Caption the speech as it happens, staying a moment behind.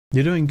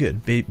You're doing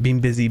good. Been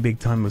busy big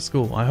time with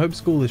school. I hope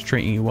school is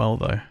treating you well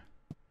though.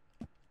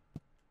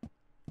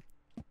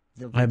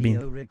 I've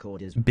been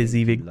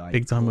busy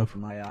big time with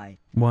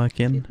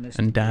working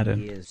and dadding.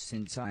 Years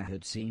since I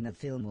had seen a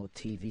film or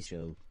TV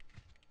show.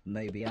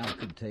 Maybe I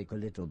could take a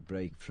little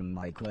break from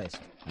my quest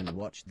and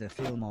watch the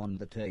film on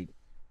the tape.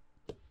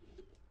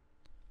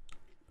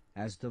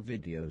 As the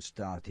video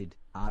started,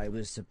 I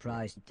was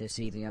surprised to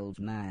see the old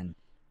man.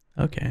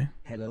 Okay.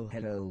 Hello,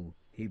 hello,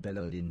 he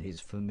bellowed in his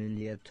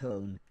familiar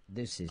tone.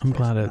 This is I'm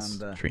glad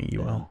it's treating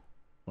you well.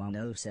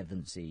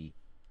 107C.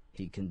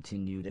 He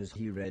continued as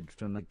he read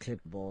from a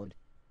clipboard.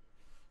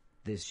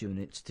 This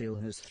unit still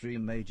has 3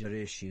 major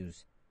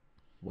issues.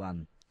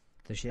 1.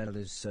 The shell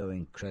is so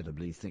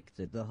incredibly thick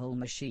that the whole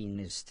machine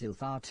is still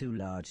far too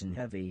large and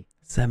heavy.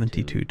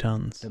 72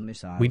 tons.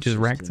 We just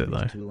wrecked it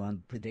though. Too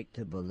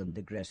unpredictable and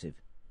aggressive.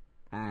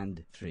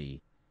 And 3.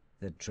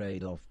 The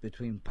trade-off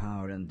between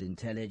power and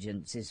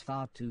intelligence is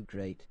far too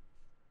great.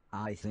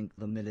 I think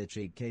the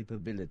military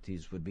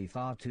capabilities would be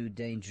far too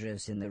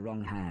dangerous in the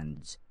wrong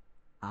hands.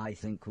 I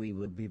think we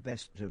would be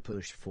best to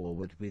push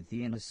forward with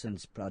the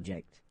Innocence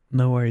Project.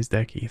 No worries,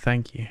 Decky.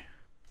 Thank you.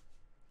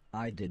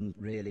 I didn't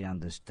really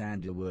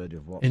understand a word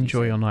of what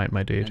Enjoy he said, your night,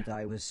 my dude. and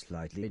I was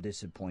slightly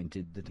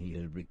disappointed that he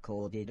had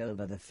recorded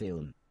over the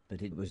film,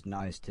 but it was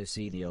nice to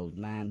see the old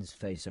man's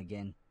face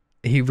again.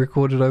 He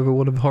recorded over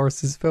one of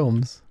Horace's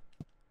films.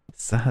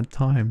 Sad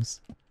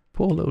times.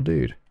 Poor little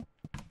dude.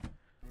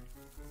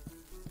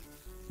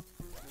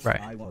 Right.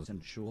 I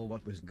wasn't sure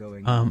what was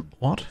going on.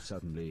 What?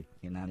 Suddenly,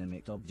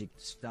 inanimate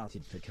objects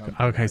started to come.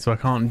 Okay, so I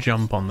can't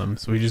jump on them,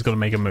 so we just gotta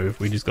make a move.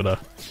 We just gotta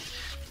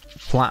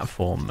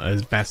platform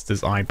as best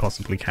as I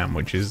possibly can,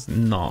 which is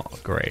not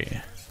great.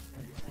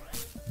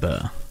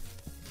 So,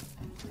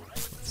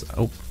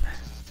 oh.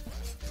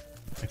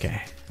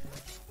 Okay.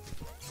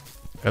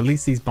 At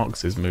least these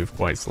boxes move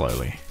quite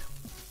slowly.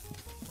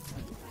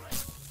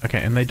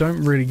 Okay, and they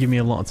don't really give me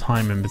a lot of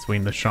time in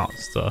between the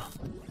shots to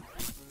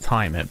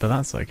time it, but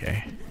that's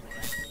okay.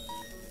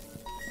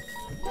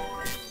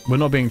 We're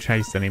not being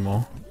chased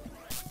anymore,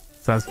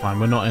 so that's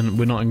fine. We're not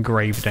in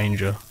grave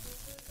danger,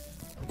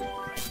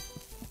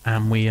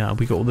 and we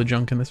got all the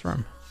junk in this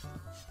room.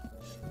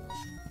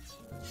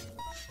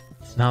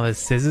 Now there's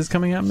scissors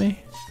coming at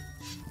me.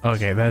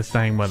 Okay, they're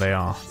staying where they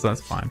are, so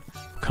that's fine.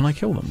 Can I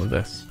kill them with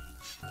this?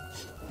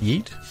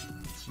 Yeet?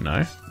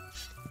 No.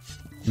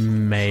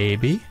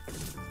 Maybe.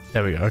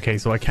 There we go. Okay,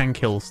 so I can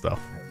kill stuff.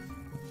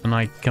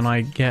 And can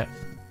I get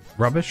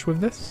rubbish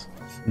with this?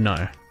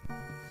 No.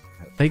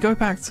 They go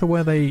back to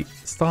where they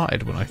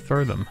started when I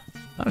throw them.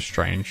 That's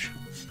strange.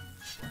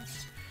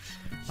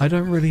 I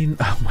don't really...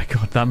 Oh my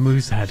god, that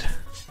moose head.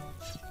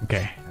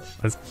 Okay,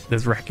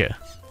 let's wreck it.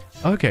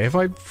 Okay, if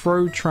I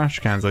throw trash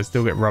cans, I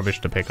still get rubbish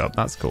to pick up.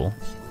 That's cool.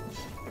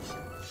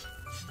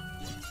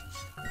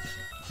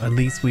 At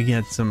least we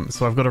get some...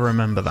 So I've got to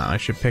remember that. I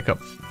should pick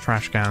up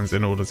trash cans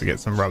in order to get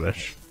some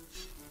rubbish.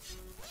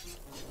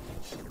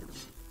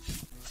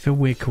 I feel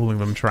weird calling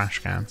them trash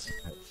cans.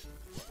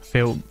 I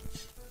feel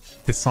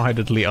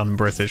decidedly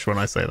un-British when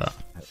I say that.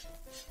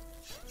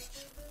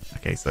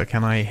 Okay, so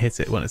can I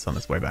hit it when it's on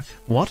its way back?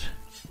 What?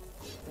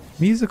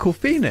 Musical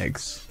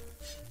Phoenix?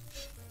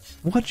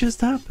 What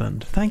just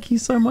happened? Thank you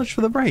so much for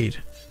the raid.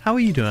 How are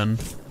you doing?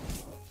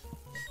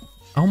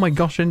 Oh my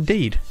gosh,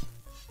 indeed.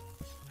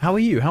 How are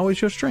you? How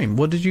was your stream?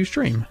 What did you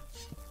stream?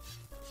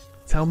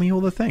 Tell me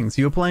all the things.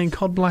 You were playing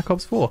COD Black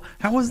Ops 4.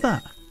 How was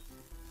that?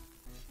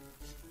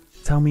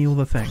 Tell me all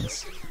the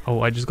things.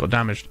 Oh, I just got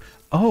damaged.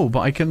 Oh, but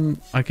I can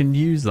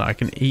use that. I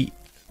can eat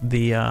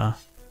the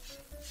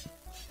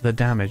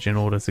damage in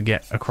order to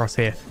get across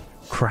here.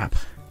 Crap.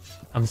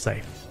 I'm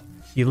safe.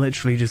 You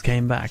literally just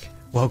came back.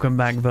 Welcome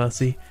back,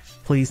 Versi.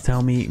 Please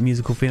tell me,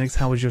 Musical Phoenix,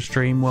 how was your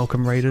stream?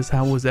 Welcome, Raiders.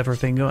 How was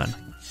everything going?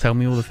 Tell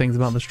me all the things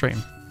about the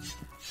stream.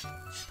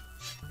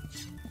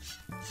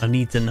 I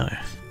need to know.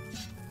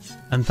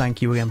 And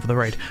thank you again for the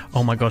raid.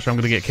 Oh my gosh, I'm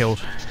gonna get killed.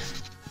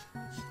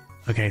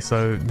 Okay,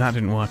 so that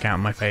didn't work out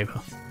in my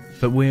favor.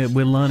 But we're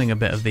learning a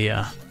bit of the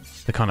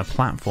kind of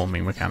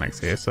platforming mechanics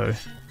here, so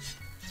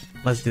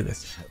let's do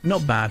this.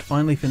 Not bad.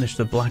 Finally finished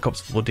the Black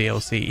Ops 4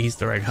 DLC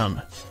Easter egg hunt.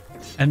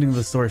 Ending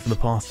the story for the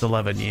past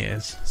 11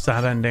 years.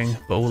 Sad ending,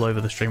 but all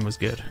over the stream was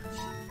good.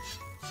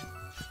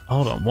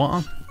 Hold on,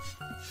 what?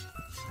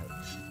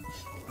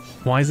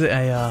 Why is it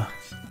a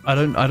I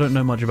don't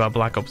know much about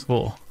Black Ops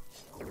 4.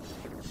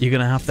 You're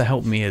gonna have to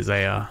help me as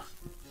a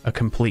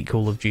complete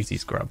Call of Duty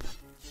scrub.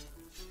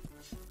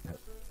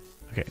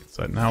 Okay,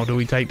 so now do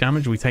we take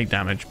damage? We take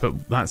damage,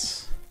 but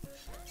that's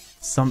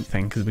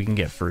something because we can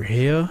get through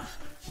here,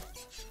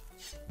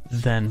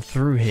 then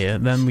through here,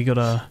 then we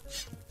gotta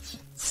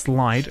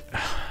slide.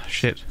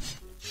 Shit.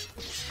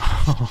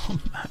 Oh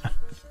man.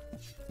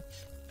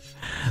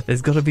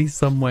 There's gotta be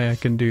some way I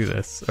can do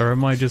this, or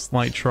am I just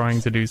like trying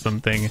to do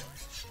something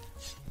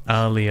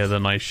earlier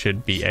than I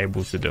should be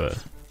able to do it?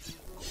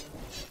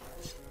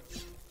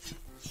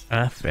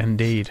 F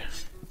indeed.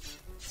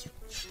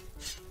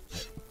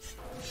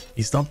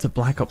 You stopped at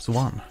Black Ops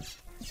 1.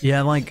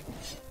 Yeah, like,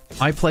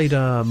 I played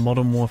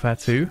Modern Warfare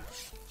 2.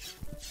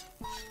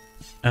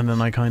 And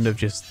then I kind of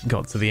just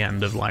got to the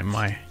end of like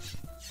my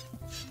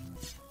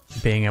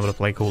being able to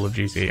play Call of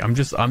Duty. I'm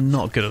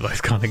not good at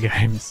those kind of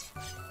games.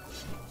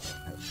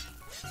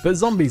 But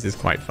zombies is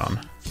quite fun.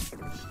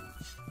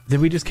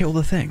 Did we just kill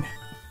the thing?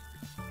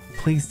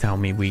 Please tell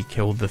me we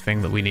killed the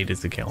thing that we needed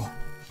to kill.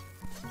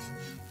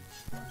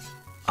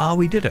 Ah,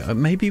 we did it.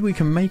 Maybe we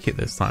can make it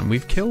this time.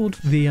 We've killed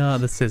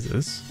the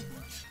scissors.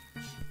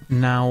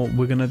 Now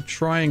we're gonna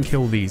try and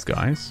kill these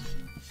guys.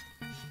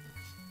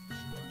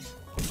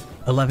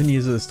 11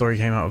 years of the story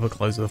came out of a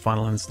close with the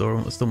final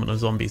installment of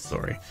Zombie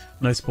Story.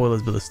 No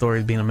spoilers, but the story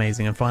has been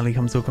amazing and finally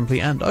come to a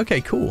complete end.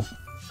 Okay, cool.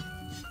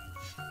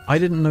 I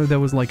didn't know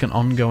there was like an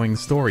ongoing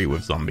story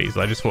with zombies.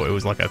 I just thought it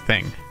was like a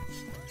thing.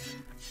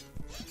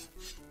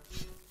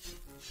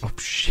 Oh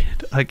shit.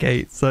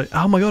 Okay, so...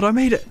 Oh my god, I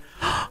made it!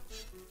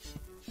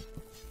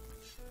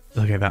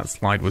 Okay, that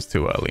slide was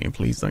too early.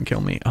 Please don't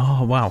kill me.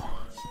 Oh, wow.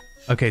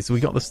 Okay, so we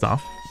got the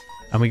stuff.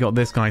 And we got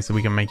this guy so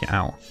we can make it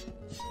out.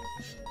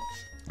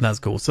 That's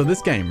cool. So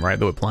this game, right,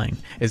 that we're playing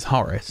is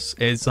Horace.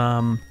 It's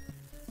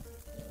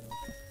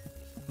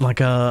like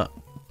a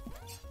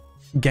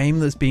game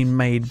that's been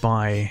made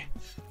by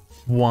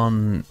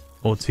 1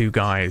 or 2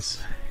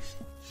 guys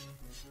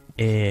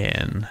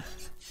in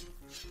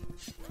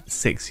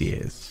 6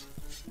 years.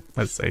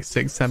 Let's say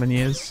 6, 7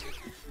 years.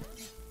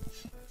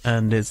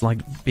 And it's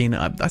like been,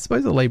 I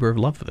suppose, a labor of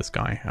love for this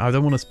guy. I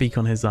don't want to speak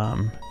on his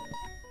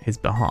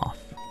behalf.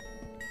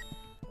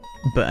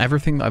 But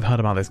everything that I've heard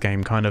about this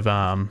game kind of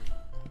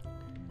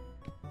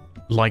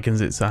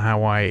likens it to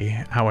how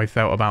I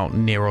felt about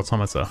Nier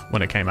Automata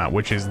when it came out,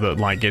 which is that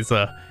like it's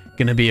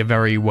gonna be a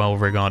very well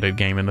regarded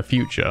game in the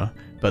future,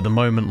 but at the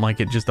moment like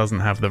it just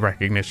doesn't have the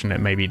recognition it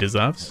maybe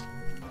deserves.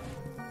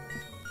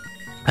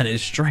 And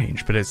it's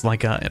strange, but it's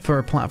like for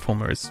a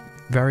platformer, it's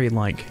very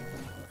like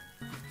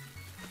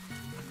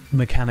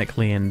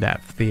mechanically in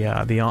depth. The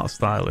art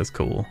style is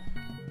cool,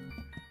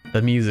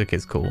 the music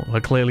is cool.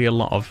 Like clearly a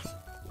lot of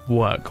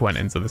work went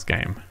into this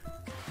game,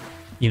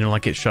 you know,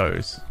 like it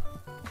shows.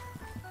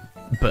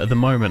 But at the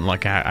moment,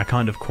 like our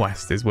kind of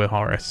quest is with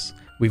Horace.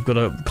 We've got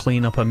to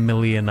clean up a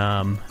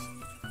million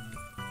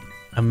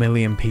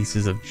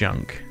pieces of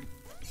junk.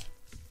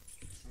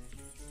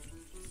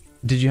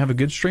 Did you have a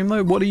good stream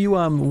though? What are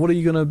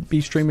you gonna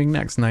be streaming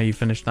next now you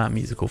finished that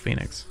Musical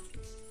Phoenix?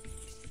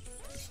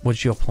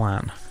 What's your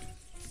plan?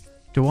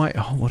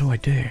 What do I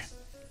do?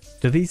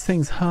 Do these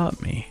things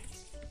hurt me?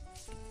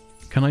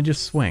 Can I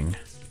just swing?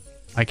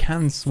 I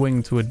can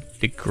swing to a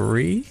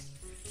degree.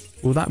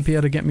 Will that be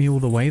able to get me all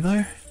the way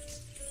though?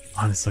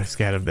 I'm so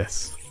scared of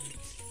this.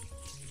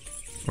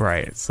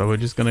 Right, so we're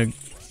just gonna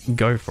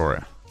go for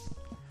it.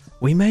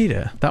 We made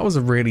it. That was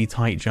a really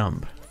tight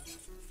jump.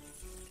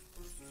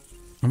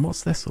 And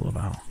what's this all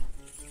about?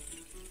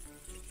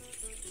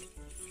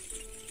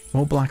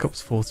 More Black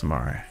Ops 4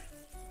 tomorrow.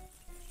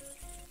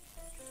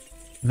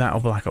 That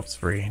or Black Ops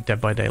 3,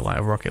 Dead by Daylight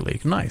or Rocket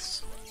League.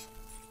 Nice.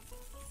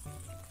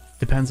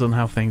 Depends on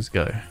how things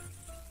go.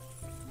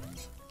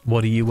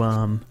 What do you,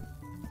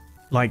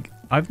 like,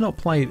 I've not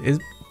played... Is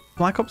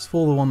Black Ops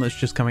 4 the one that's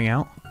just coming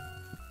out?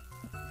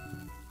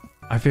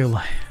 I feel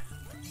like...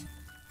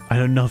 I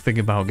know nothing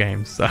about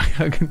games, so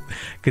I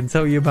can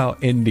tell you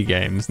about indie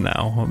games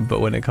now, but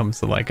when it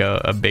comes to like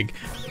a big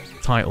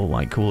title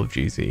like Call of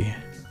Duty,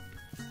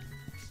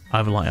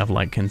 I've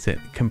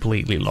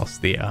completely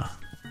lost the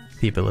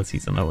ability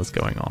to know what's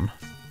going on.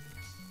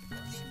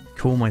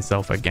 Call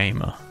myself a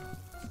gamer.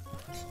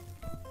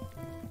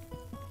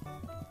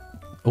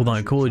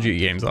 Although Call of Duty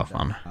games are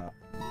fun.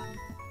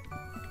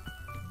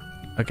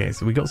 Okay,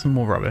 so we got some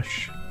more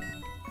rubbish.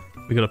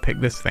 We gotta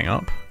pick this thing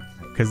up,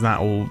 because that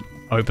will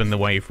open the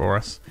way for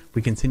us.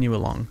 We continue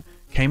along.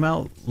 Came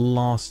out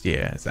last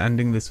year. It's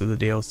ending this with a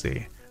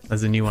DLC.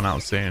 There's a new one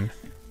out soon,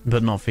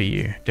 but not for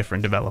you.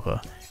 Different developer.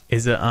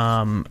 Is it,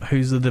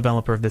 who's the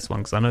developer of this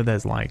one? Because I know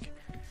there's like,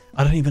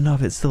 I don't even know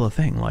if it's still a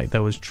thing. Like,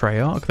 there was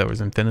Treyarch, there was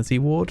Infinity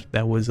Ward,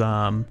 there was,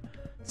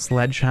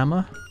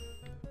 Sledgehammer.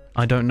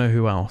 I don't know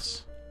who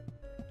else.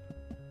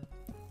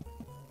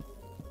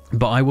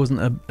 But I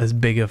wasn't as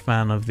big a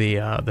fan of the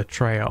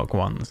Treyarch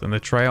ones, and the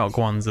Treyarch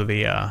ones are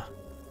the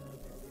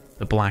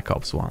Black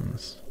Ops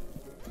ones.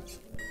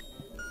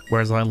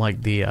 Whereas I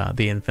like the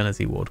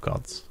Infinity Ward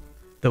gods,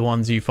 the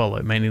ones you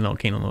follow. Mainly not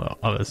keen on the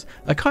others.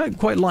 I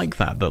quite like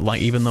that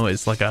like even though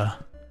it's like a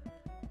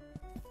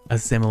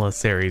similar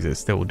series, it's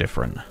still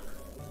different.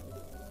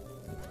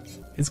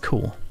 It's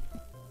cool.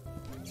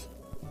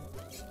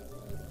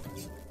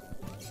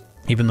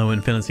 Even though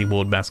Infinity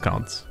Ward best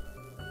cards.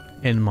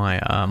 In my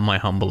my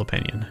humble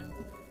opinion,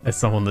 as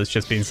someone that's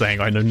just been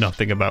saying I know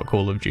nothing about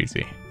Call of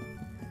Duty,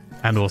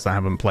 and also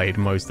haven't played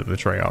most of the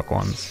Treyarch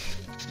ones,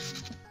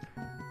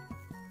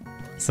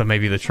 so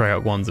maybe the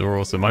Treyarch ones are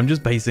awesome. I'm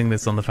just basing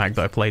this on the fact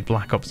that I played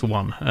Black Ops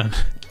 1 and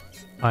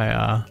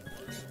I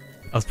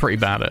was pretty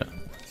bad at it.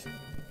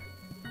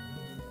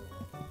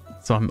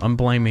 So I'm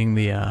blaming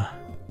the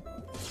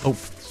oh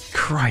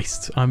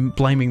Christ, I'm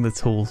blaming the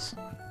tools.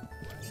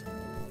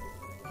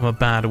 I'm a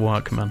bad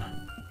workman.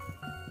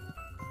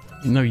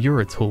 No, you're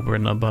a tool,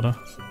 Brenda Butter.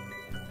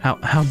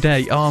 How dare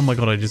you? Oh my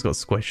god, I just got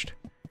squished.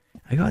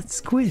 I got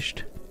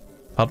squished.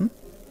 Pardon?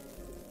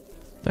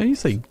 Don't you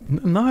say...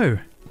 No.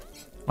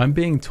 I'm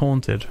being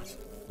taunted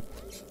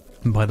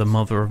by the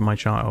mother of my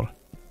child.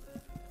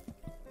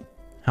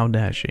 How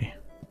dare she?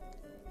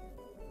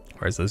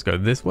 Alright, so let's go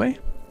this way.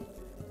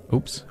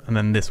 Oops. And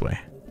then this way.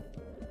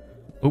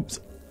 Oops.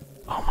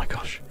 Oh my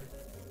gosh.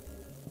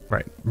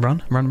 Right.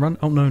 Run, run, run.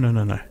 Oh, no, no,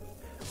 no, no.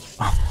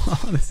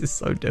 Oh, this is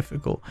so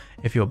difficult.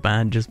 If you're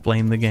bad, just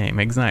blame the game.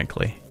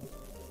 Exactly.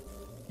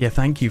 Yeah,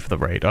 thank you for the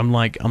raid. I'm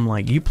like,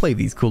 you play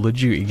these Call of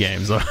Duty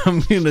games. I'm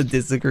gonna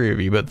disagree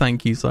with you, but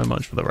thank you so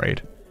much for the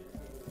raid.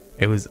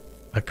 It was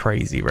a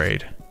crazy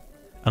raid.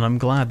 And I'm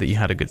glad that you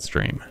had a good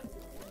stream.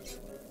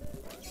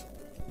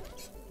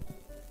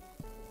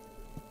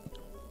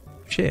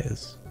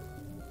 Cheers.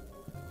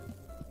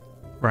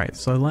 Right,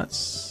 so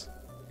let's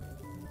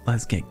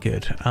get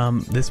good.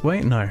 This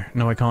way? No,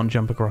 I can't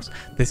jump across.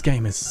 This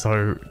game is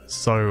so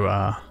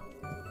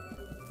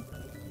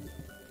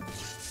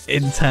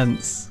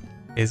intense.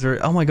 Is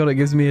there? Oh my god, it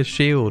gives me a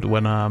shield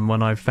when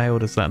I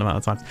failed a certain amount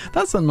of times.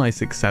 That's a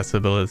nice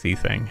accessibility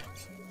thing.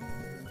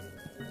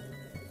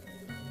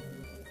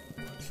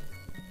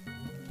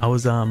 I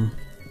was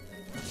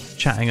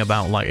chatting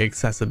about like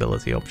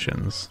accessibility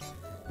options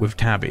with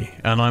Tabby,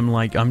 and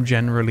I'm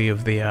generally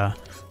of the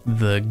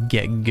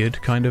get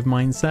good kind of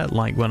mindset,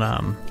 like when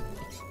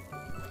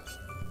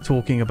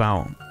talking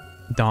about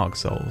Dark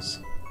Souls.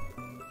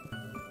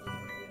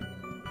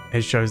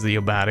 It shows that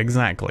you're bad,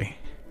 exactly.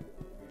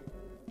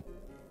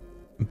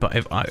 But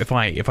if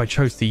I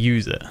chose to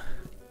use it,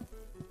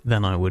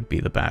 then I would be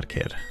the bad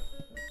kid.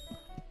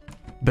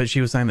 But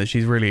she was saying that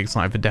she's really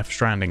excited for Death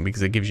Stranding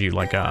because it gives you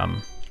like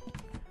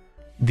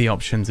the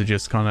option to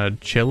just kind of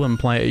chill and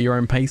play at your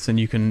own pace, and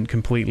you can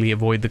completely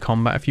avoid the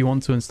combat if you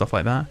want to and stuff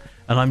like that.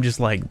 And I'm just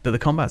like, the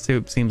combat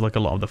seems like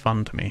a lot of the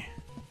fun to me.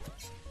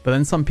 But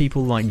then some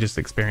people like just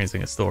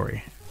experiencing a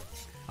story.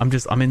 I'm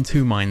in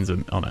two minds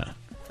on it,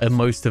 and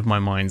most of my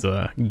minds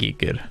are get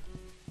good.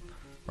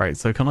 Right,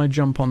 so can I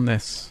jump on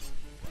this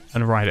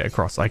and ride it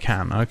across? I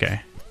can.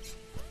 Okay,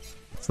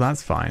 so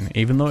that's fine,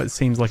 even though it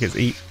seems like it's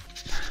evil.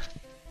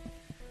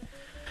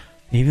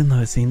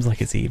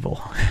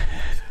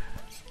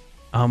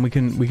 We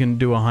can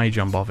do a high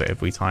jump off it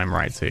if we time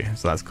right too,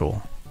 so that's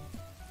cool.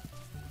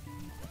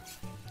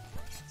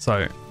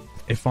 So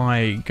if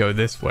I go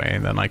this way,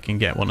 then I can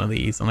get one of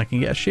these and I can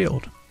get a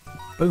shield.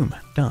 Boom,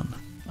 done.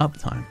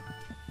 Uptime.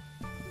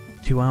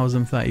 2 hours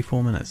and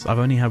 34 minutes. I've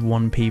only had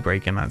one pee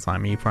break in that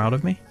time. Are you proud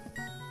of me?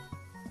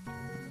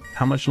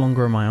 How much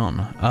longer am I on?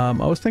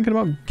 I was thinking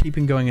about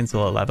keeping going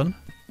until 11.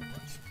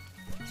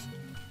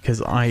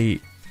 Because I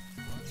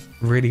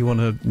really want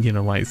to, you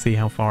know, like see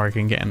how far I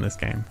can get in this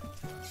game.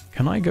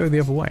 Can I go the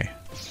other way?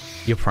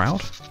 You're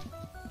proud?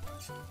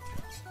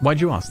 Why'd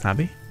you ask,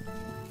 Tabby?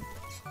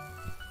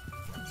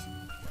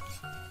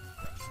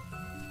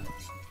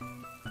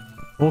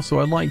 Also,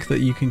 I like that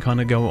you can kind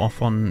of go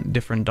off on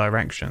different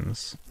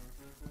directions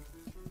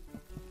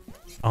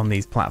on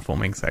these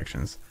platforming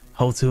sections.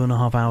 Hold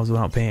 2.5 hours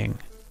without peeing.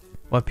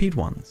 Well, I peed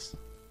once.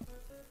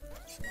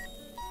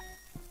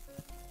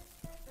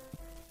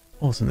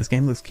 Awesome, this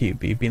game looks cute,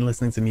 but you've been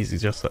listening to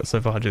music just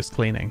so far, just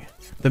cleaning.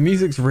 The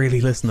music's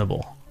really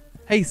listenable.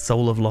 Hey,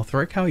 Soul of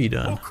Lothric, how are you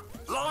doing?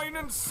 Hook, line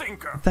and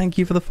sinker. Thank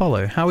you for the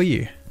follow. How are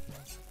you?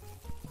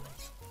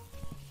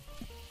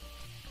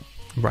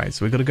 Right,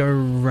 so we've got to go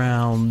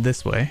around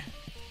this way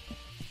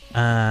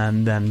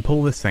and then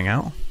pull this thing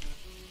out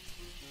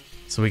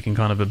so we can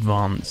kind of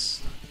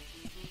advance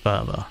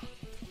further.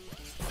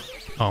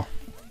 Oh,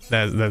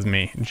 there's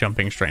me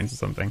jumping straight into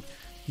something.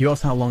 You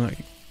asked how long...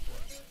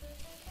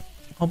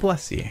 Oh,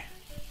 bless you.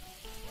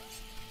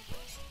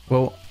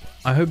 Well,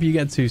 I hope you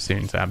get too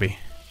soon, Tabby.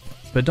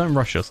 But don't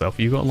rush yourself.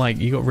 You got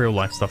real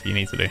life stuff you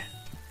need to do.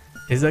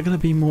 Is there going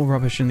to be more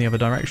rubbish in the other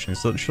direction?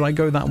 So should I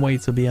go that way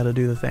to be able to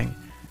do the thing?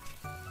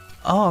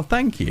 Oh,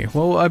 thank you.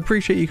 Well, I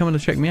appreciate you coming to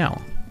check me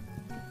out.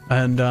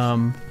 And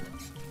I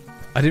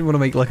didn't want to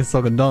make like a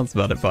song and dance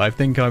about it, but I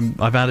think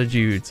I've added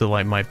you to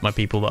like my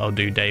people that I'll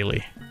do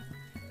daily.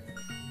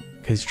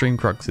 Because Stream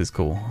Crux is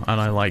cool, and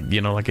I like,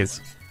 you know, like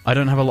I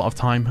don't have a lot of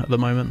time at the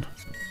moment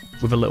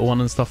with a little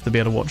one and stuff to be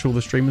able to watch all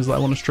the streamers that I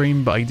want to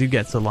stream, but I do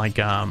get to like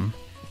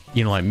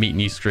you know, like meet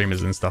new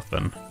streamers and stuff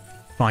and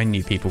find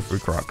new people through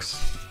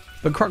Crux.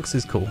 But Crux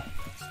is cool.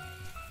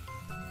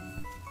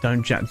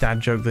 Don't dad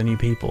joke the new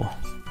people.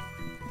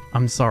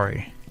 I'm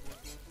sorry.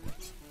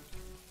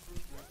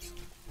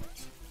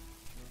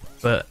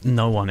 But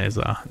no one is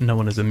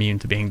immune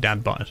to being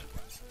dad butted.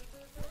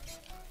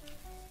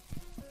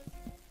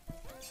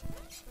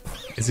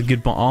 It's a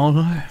good oh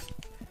no.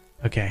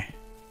 Okay.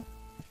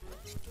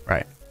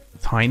 Right.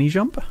 Tiny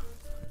jump?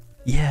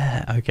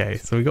 Yeah, okay.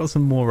 So we got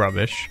some more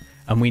rubbish.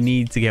 And we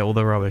need to get all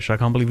the rubbish. I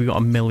can't believe we got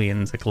 1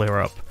 million to clear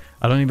up.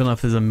 I don't even know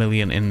if there's 1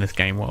 million in this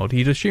game world.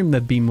 You'd assume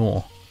there'd be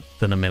more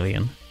than 1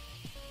 million.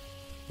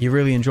 You're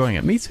really enjoying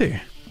it. Me too.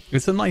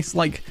 It's a nice,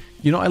 like,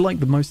 you know what I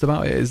like the most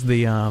about it is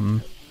the,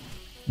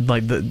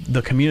 like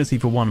the community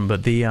for one,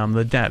 but the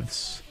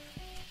devs.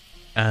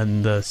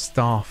 and the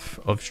staff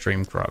of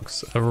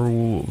Streamcrux are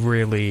all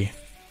really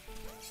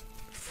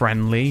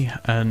friendly,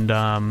 and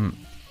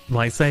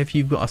like, say if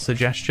you've got a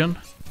suggestion,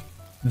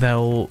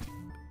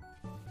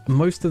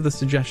 most of the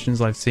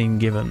suggestions I've seen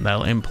given,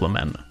 they'll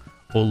implement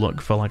or look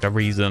for like a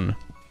reason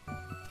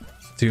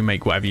to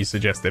make whatever you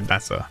suggested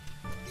better.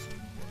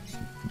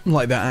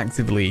 Like, they're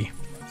actively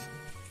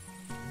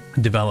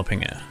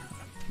developing it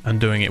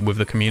and doing it with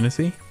the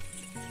community,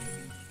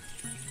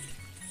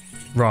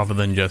 rather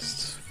than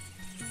just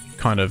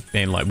kind of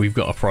being like, we've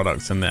got a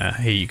product in there,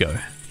 here you go.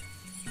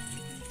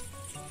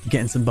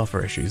 Getting some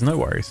buffer issues, no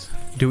worries.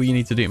 Do what you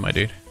need to do, my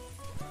dude.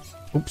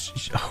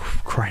 Oops.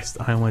 Oh Christ,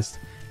 I almost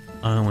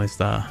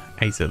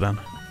ate it then.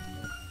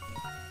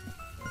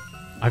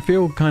 I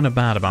feel kind of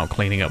bad about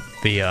cleaning up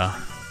the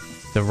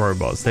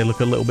robots. They look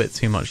a little bit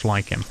too much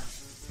like him.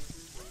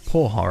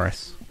 Poor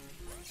Horace.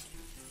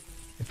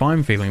 If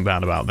I'm feeling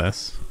bad about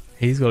this,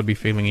 he's got to be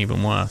feeling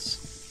even worse.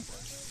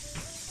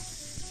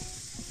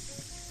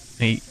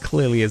 He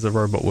clearly is a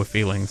robot with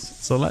feelings.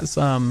 So let's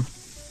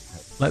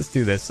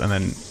do this and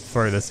then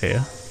throw this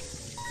here.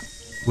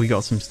 We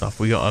got some stuff.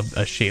 We got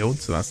a shield,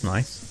 so that's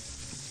nice.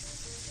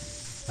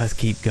 Let's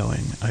keep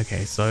going.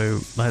 Okay, so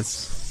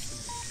let's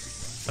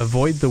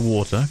avoid the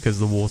water, because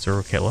the water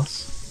will kill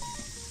us.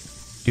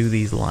 Do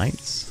these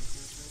lights.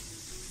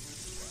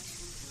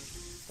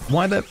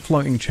 Why are there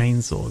floating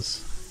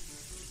chainsaws?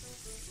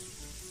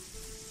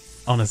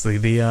 Honestly,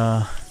 the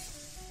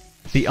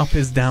up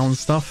is down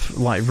stuff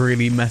like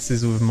really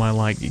messes with my,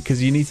 like,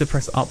 because you need to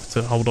press up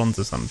to hold on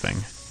to something.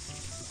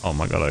 Oh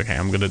my god, okay,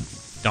 I'm gonna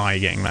die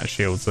getting that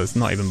shield, so it's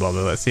not even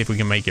bother. Let's see if we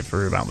can make it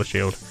through without the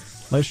shield.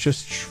 Let's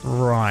just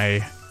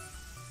try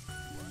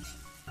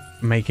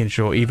making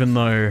sure, even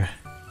though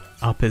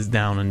up is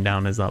down and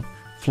down is up,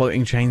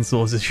 floating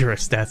chainsaws is your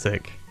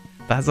aesthetic.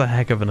 That's a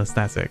heck of an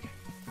aesthetic.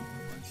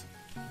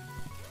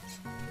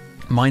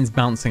 Mine's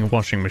bouncing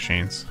washing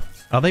machines.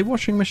 Are they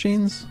washing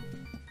machines?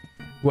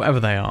 Whatever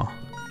they are.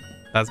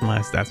 That's my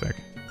aesthetic.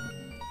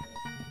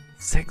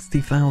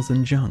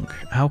 60,000 junk.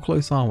 How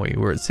close are we?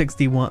 We're at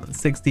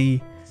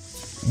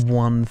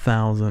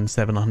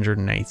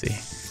 61,780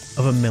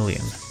 of a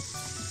million.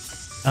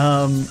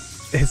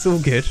 It's all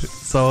good.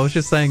 So I was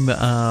just saying that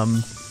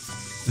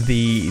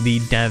the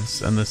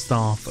devs and the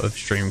staff of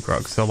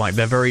Streamcrux, so like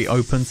they're very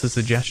open to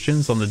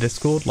suggestions on the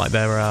Discord. Like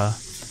they're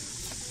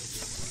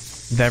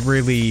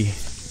really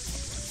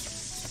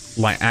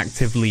like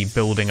actively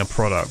building a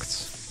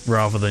product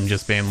rather than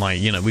just being like,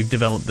 you know, we've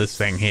developed this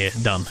thing here,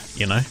 done,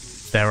 you know?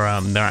 They're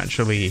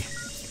actually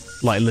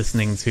like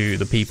listening to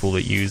the people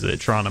that use it,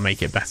 trying to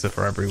make it better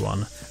for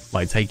everyone,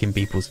 like taking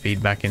people's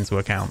feedback into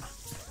account.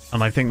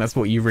 And I think that's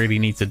what you really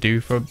need to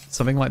do for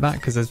something like that,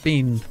 because there's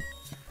been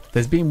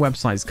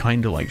websites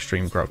kind of like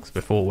Streamcrux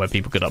before where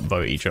people could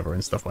upvote each other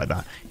and stuff like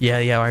that.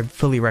 Yeah, I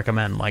fully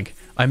recommend. Like,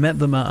 I met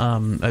them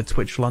at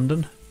Twitch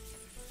London,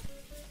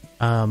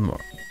 and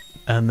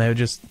they were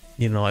just,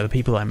 you know, like the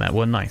people I met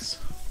were nice.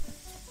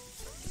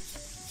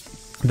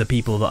 The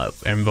people that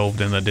are involved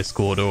in the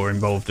Discord or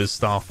involved as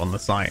staff on the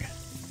site.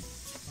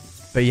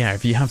 But yeah,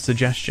 if you have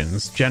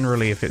suggestions,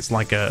 generally if it's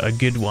like a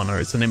good one or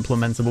it's an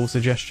implementable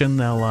suggestion,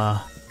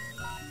 they'll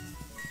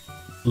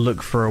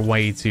look for a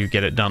way to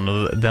get it done.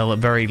 They'll at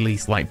very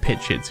least like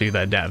pitch it to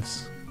their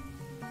devs.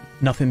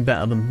 Nothing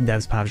better than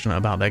devs passionate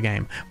about their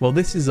game. Well,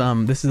 this is a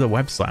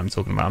website I'm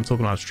talking about. I'm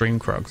talking about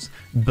Streamcrux.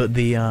 But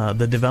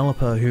the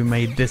developer who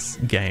made this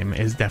game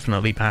is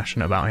definitely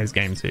passionate about his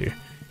game too.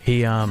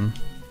 He Are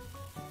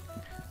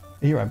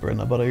you right,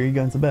 Britnut, buddy? Are you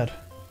going to bed?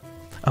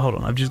 Oh, hold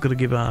on, I've just got to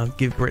give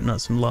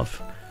Britnut some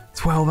love.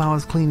 12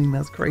 hours cleaning,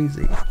 that's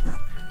crazy.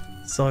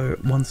 So,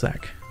 one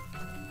sec.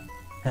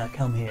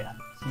 Come here.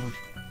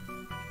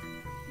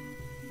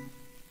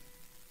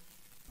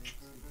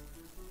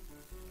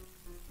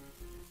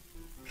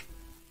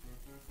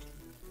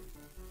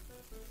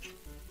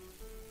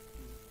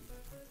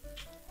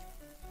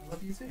 I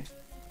love you too.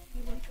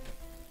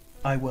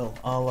 I will.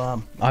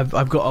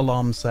 I've got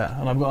alarm set,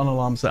 and I've got an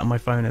alarm set on my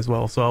phone as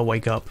well, so I'll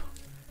wake up.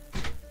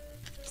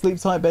 Sleep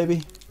tight,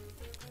 baby.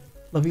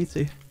 Love you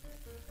too.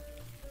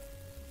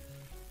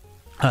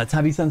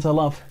 Tabby sends her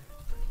love.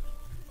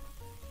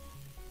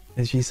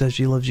 And she says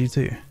she loves you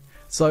too.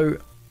 So,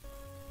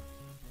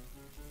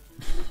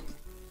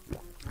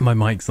 my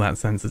mic's that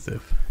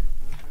sensitive.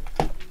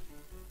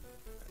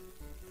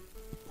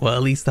 Well,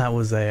 at least that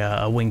was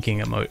a winking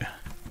emote,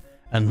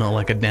 and not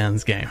like a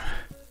dance game.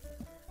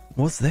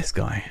 What's this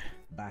guy?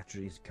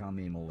 Batteries come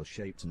in all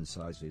shapes and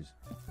sizes.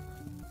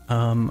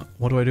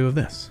 What do I do with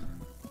this?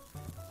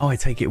 Oh, I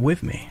take it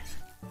with me.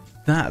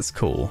 That's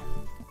cool.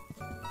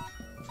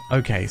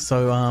 Okay,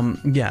 so,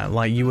 yeah,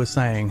 like you were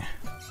saying,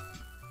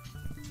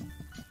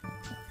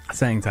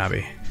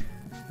 Tabby,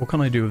 what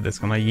can I do with this?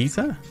 Can I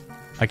yeet it?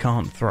 I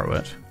can't throw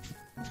it.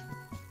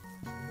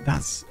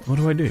 What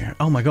do I do?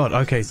 Oh my god,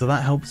 okay, so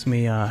that helps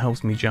me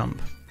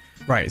jump.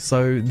 Right,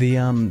 so the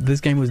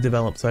this game was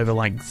developed over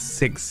like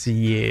 6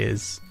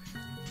 years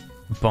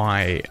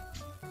by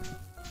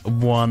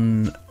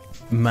one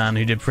man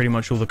who did pretty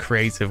much all the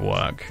creative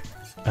work.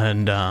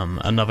 and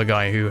another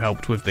guy who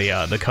helped with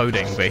the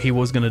coding, but he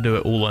was gonna do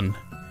it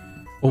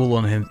all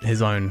on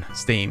his own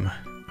Steam.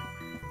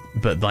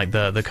 But like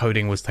the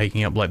coding was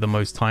taking up like the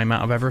most time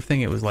out of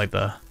everything. It was like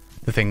the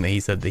thing that he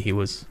said that he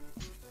was,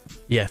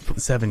 yeah,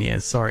 7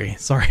 years. Sorry,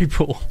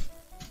 Paul.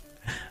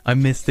 I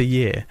missed a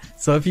year.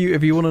 So if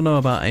you want to know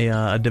about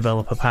a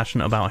developer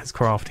passionate about his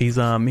craft, he's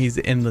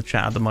in the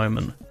chat at the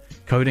moment.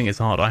 Coding is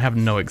hard. I have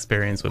no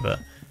experience with it,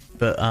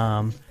 but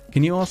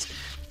can you ask?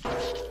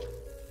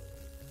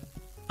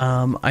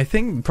 I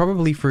think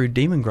probably through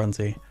Demon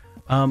Grunty.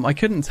 I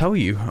couldn't tell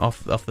you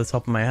off the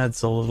top of my head,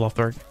 Soul of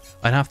Lothric.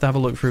 I'd have to have a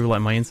look through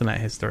like my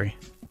internet history.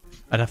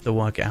 I'd have to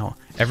work it out.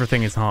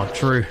 Everything is hard.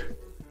 True.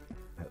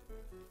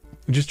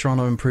 I'm just trying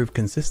to improve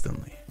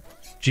consistently.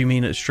 Do you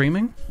mean at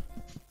streaming?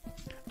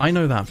 I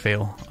know that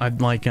feel.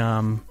 I'd like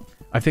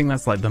I think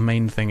that's like the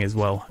main thing as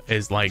well,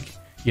 is like,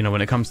 you know,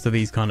 when it comes to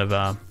these kind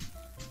of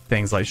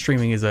things, like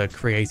streaming is a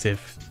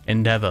creative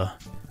endeavor,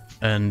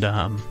 and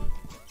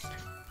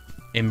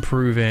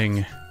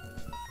improving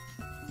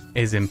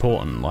is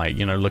important. Like,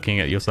 you know, looking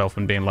at yourself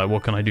and being like,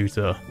 what can I do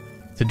to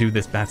do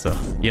this better,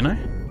 you know?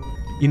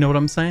 You know what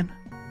I'm saying?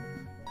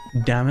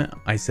 Damn it,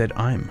 I said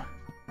I'm.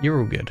 You're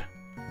all good.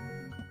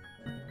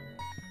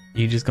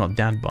 You just got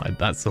dad vibe,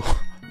 that's all.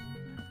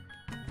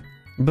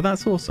 But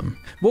that's awesome.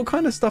 What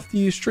kind of stuff do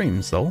you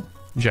stream, Soul,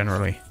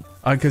 generally?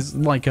 Because,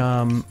 like,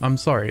 I'm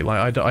sorry,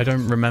 like, I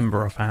don't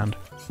remember offhand.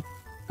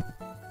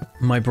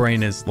 My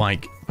brain is,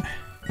 like,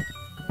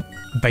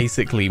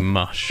 basically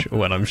mush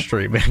when I'm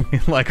streaming.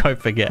 Like, I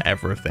forget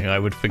everything. I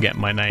would forget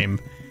my name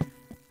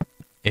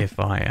if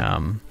I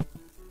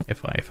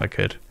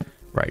could.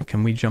 Right,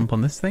 can we jump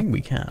on this thing?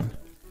 We can.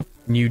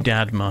 New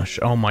dad mush.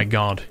 Oh my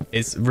god.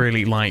 It's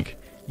really like,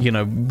 you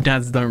know,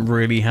 dads don't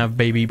really have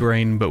baby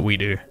brain, but we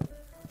do.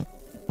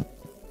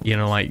 You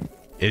know, like,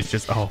 it's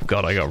just, oh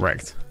god, I got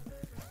wrecked.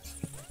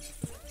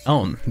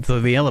 Oh, so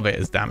the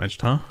elevator's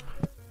damaged, huh?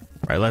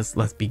 Right,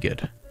 let's be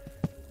good.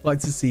 Like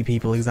to see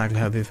people exactly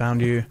how they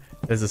found you.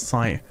 There's a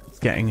site that's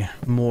getting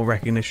more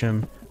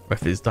recognition, or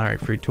if it's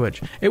direct through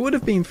Twitch. It would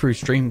have been through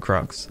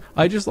Streamcrux.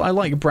 I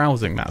like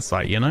browsing that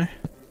site, you know?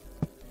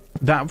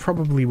 That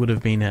probably would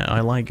have been it.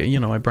 I like, you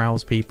know, I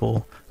browse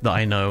people that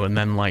I know and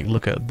then like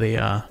look at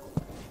the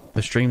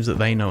streams that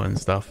they know and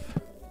stuff.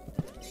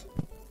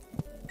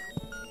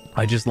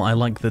 I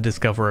like the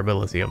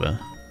discoverability of it.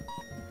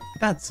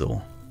 That's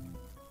all.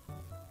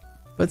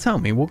 But tell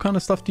me, what kind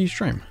of stuff do you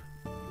stream?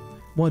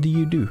 What do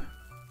you do?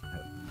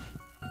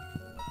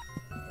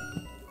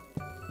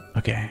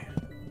 Okay.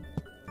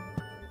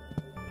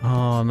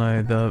 Oh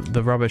no,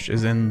 the rubbish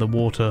is in the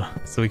water,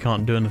 so we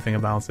can't do anything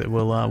about it.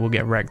 We'll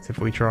get wrecked if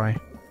we try.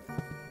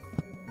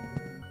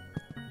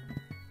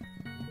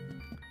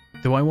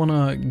 Do I want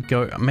to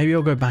go? Maybe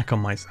I'll go back on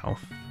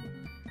myself,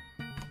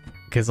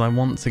 because I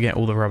want to get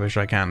all the rubbish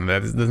I can.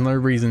 There's no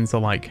reason to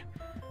like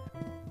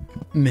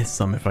miss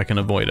some if I can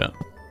avoid it.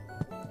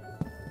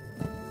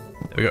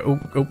 There we go.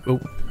 Oh.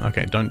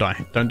 Okay, don't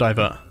die. Don't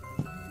divert.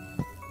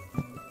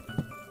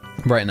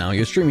 Right now,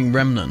 you're streaming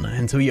Remnant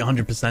until you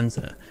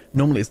 100% it.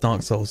 Normally it's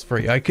Dark Souls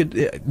 3. I could...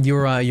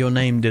 your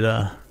name did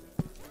a...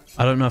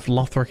 I don't know if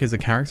Lothric is a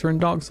character in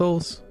Dark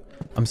Souls.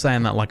 I'm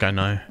saying that like I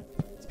know.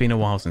 It's been a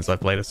while since I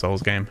played a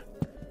Souls game.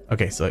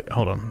 Okay, so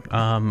hold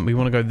on. We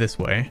want to go this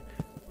way.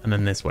 And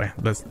then this way.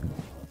 Let's...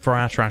 For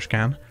our trash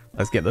can,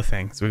 let's get the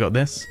thing. So we got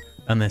this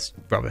and this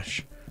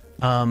rubbish.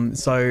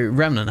 So,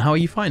 Remnant, how are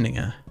you finding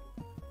it?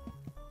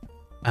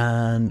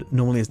 And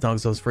normally it's Dark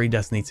Souls 3,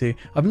 Destiny 2.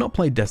 I've not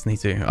played Destiny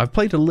 2. I've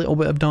played a little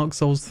bit of Dark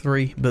Souls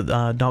 3, but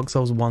Dark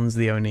Souls 1's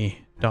the only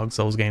Dark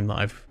Souls game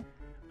that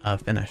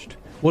I've finished.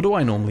 What do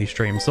I normally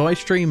stream? So I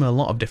stream a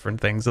lot of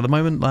different things. At the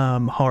moment,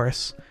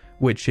 Horace,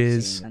 which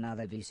is... Seeing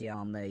another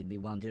VCR made me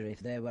wonder if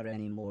there were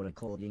any more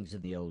recordings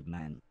of the old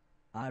man.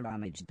 I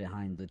rummaged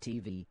behind the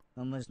TV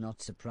and was not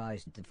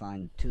surprised to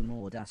find 2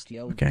 more dusty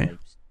old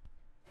tapes.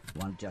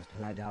 One just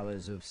had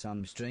hours of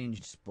some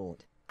strange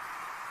sport.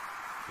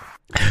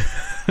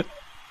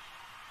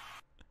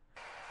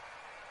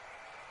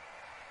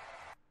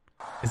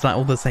 Is that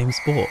all the same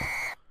sport?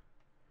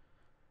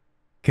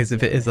 Because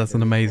if it is, that's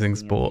an amazing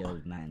sport.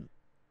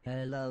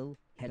 Hello,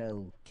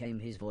 came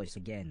his voice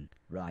again.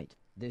 Right,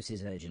 this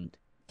is urgent.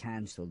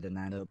 Cancel the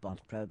nanobot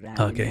program.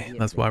 Okay,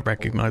 that's why I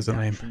recognize the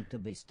name. To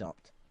be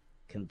stopped.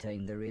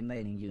 Contain the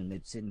remaining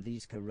units in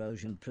these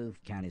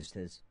corrosion-proof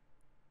canisters.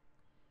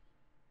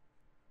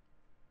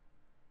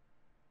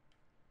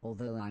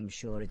 Although I'm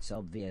sure it's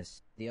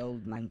obvious, the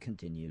old man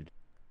continued.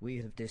 We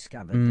have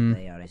discovered that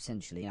they are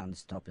essentially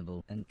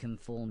unstoppable and can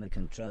form a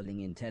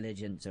controlling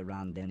intelligence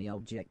around any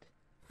object.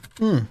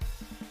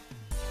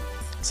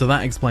 So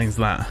that explains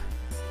that.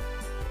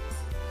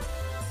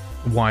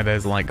 Why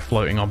there's like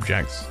floating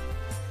objects.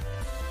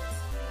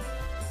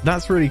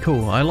 That's really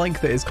cool. I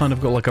like that it's kind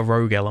of got like a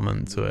rogue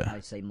element to it.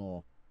 I say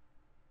more.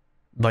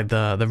 Like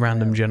the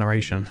random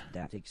generation.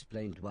 That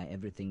explained why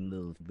everything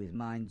moved with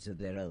minds of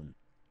their own.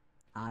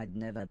 I'd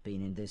never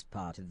been in this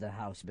part of the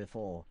house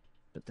before,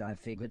 but I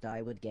figured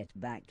I would get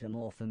back to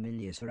more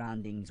familiar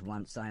surroundings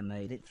once I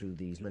made it through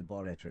these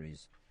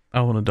laboratories.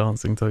 I want a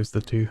dancing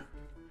toaster too.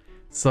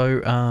 So,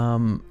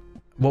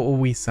 what were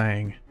we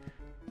saying?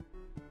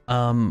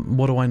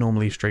 What do I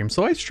normally stream?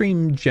 So I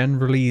stream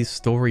generally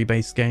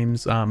story-based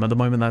games. At the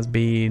moment that's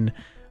been,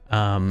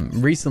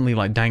 recently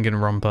like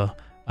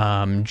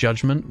Danganronpa,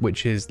 Judgment,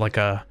 which is like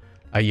a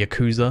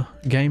Yakuza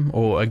game,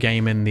 or a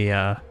game in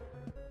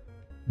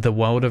the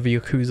world of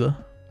Yakuza.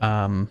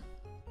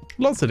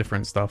 Lots of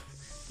different stuff.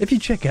 If you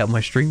check out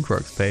my Stream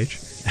Crux page,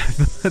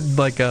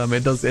 like,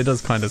 it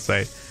does kind of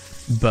say,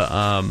 but,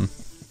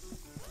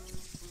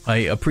 I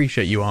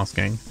appreciate you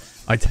asking.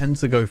 I tend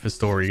to go for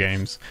story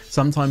games.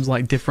 Sometimes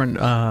like different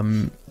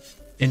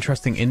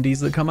interesting indies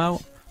that come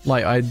out.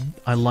 Like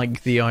I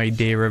like the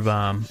idea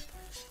of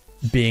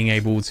being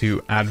able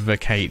to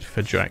advocate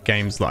for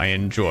games that I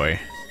enjoy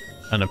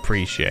and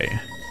appreciate.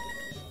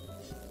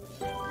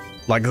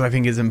 Like, 'cause I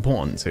think it's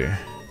important to.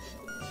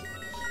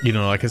 You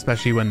know, like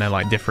especially when they're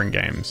like different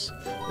games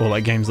or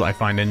like games that I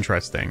find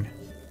interesting.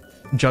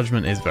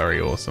 Judgment is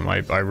very awesome. I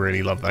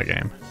really love that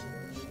game.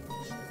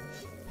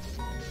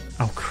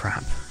 Oh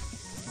crap.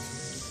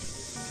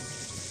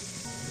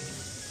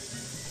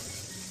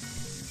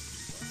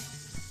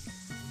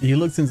 You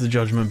looked into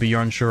Judgment, but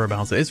you're unsure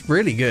about it. It's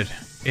really good.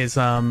 It's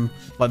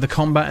like the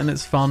combat and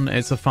it's fun.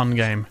 It's a fun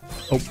game.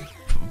 Oh,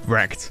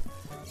 wrecked.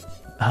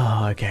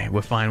 Oh, okay.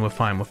 We're fine.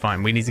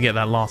 We need to get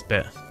that last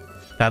bit.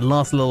 That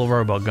last little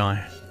robot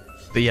guy.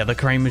 But yeah, the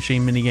crane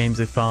machine mini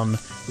games are fun.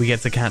 We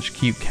get to catch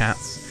cute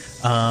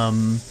cats.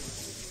 I'm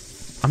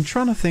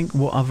trying to think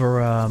what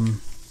other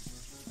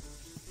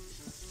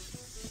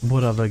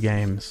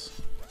games.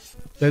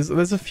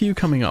 There's a few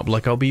coming up.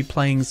 Like I'll be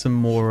playing some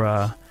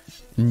more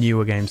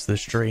newer games to the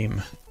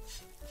stream,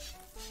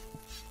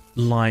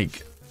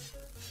 like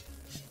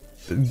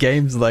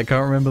games that I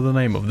can't remember the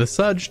name of. The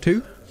Surge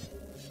 2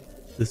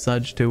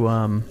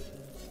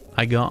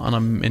 I got and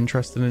I'm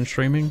interested in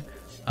streaming,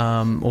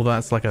 although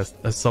that's like a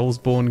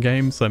Soulsborne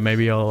game, so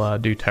maybe I'll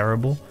do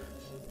terrible.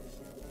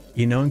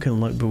 No one can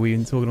look, but we've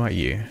been talking about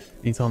you.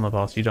 You told in the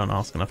past you don't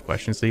ask enough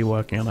questions, so you're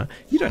working on it.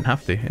 You don't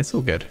have to, it's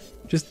all good.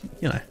 Just,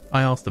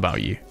 I asked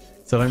about you,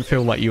 so don't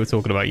feel like you were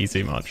talking about you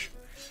too much.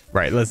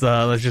 Right, let's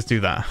just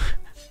do that.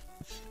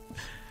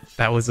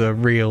 That was a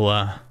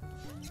real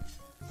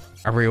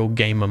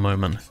gamer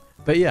moment.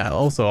 But yeah,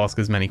 also ask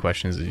as many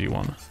questions as you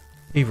want.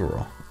 Either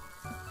or.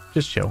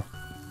 Just chill.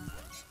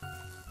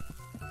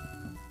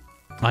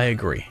 I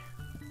agree.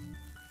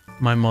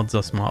 My mods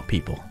are smart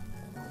people.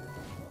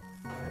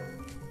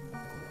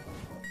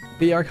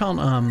 But yeah, I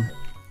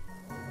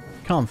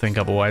can't think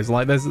otherwise.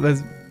 Like there's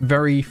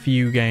very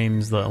few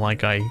games that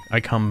like I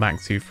come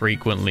back to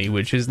frequently,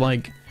 which is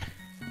like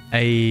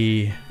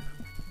I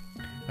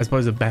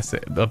suppose a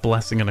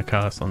blessing and a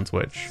curse on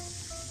Twitch.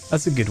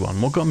 That's a good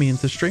one. What got me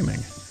into streaming?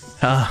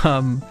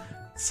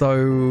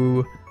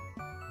 So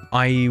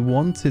I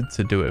wanted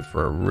to do it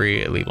for a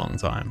really long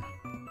time.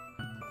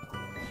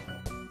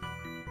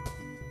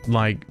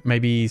 Like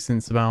maybe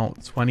since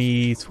about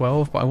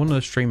 2012, but I wanted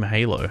to stream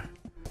Halo.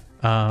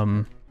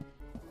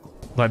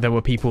 Like there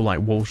were people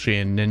like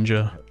Walshy and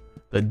Ninja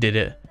that did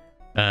it.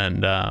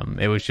 And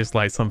it was just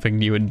like something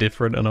new and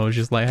different, and I was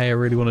just like, hey, I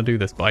really want to do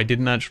this, but I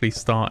didn't actually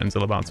start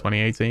until about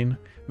 2018.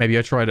 Maybe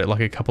I tried it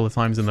like a couple of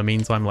times in the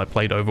meantime, like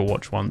played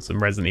Overwatch once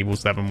and Resident Evil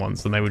 7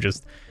 once, and they were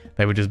just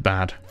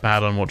bad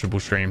unwatchable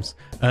streams.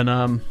 And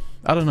I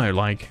don't know,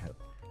 like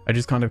I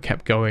just kind of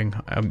kept going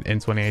in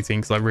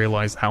 2018 because I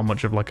realized how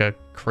much of like a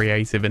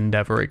creative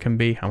endeavor it can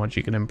be, how much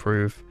you can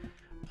improve.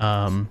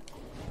 Like,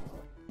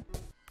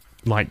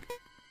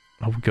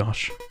 oh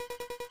gosh,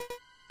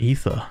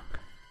 Ether.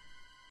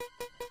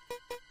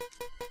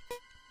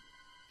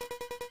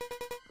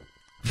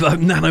 The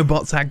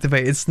nanobots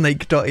activated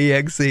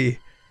snake.exe.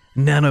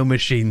 Nano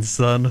machines,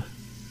 son.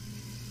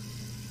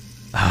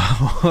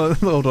 Oh,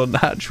 hold on,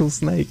 actual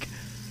snake.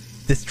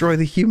 Destroy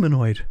the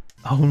humanoid.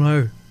 Oh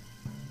no.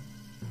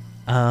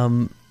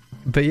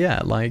 But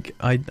yeah, like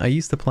I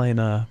used to play in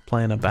a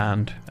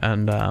band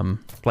and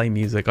play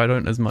music. I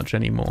don't as much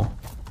anymore.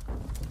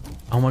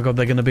 Oh my god,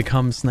 they're gonna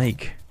become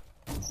Snake.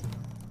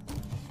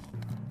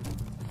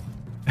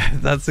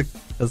 That's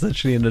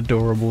actually an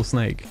adorable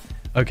snake.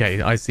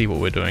 Okay, I see what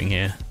we're doing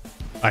here.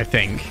 I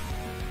think.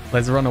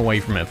 Let's run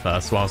away from it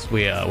first whilst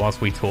we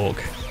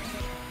talk.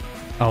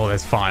 Oh,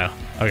 there's fire.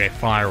 Okay,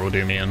 fire will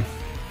do me in.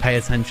 Pay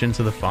attention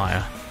to the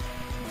fire.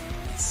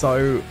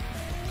 So,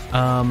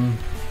 I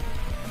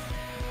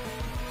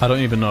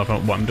don't even know if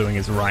what I'm doing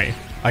is right.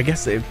 I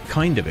guess it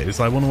kind of is.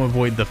 I want to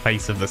avoid the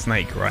face of the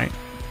snake, right?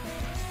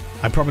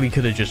 I probably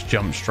could have just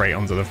jumped straight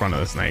onto the front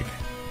of the snake.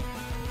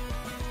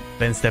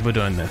 But instead we're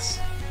doing this.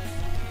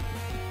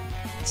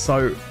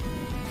 So,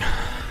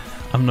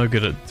 I'm no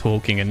good at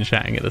talking and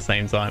chatting at the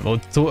same time.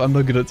 Or I'm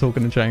no good at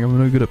talking and chatting. I'm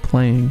no good at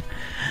playing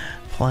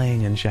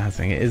and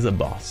chatting. It is a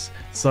boss.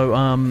 So,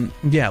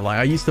 yeah, like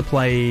I used to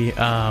play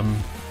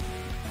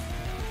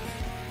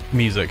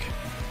music.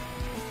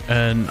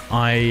 and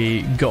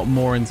I got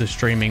more into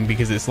streaming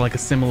because it's like a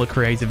similar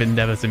creative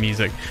endeavor to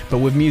music. But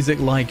with music,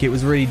 like, it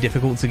was really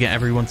difficult to get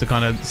everyone to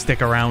kind of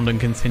stick around and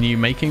continue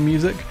making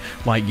music.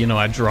 Like, you know,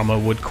 a drummer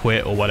would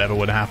quit or whatever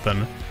would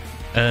happen.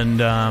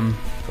 And,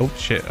 oh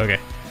shit, okay.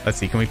 Let's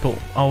see, can we pull...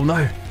 Oh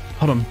no!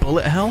 Hold on,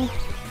 bullet hell?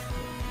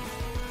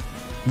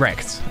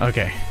 Wrecked.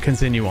 Okay,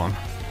 continue on.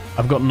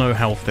 I've got no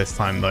health this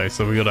time though,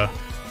 so we gotta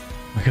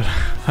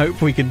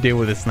hope we can deal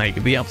with the snake.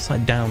 The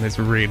upside down is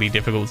really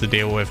difficult to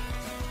deal with.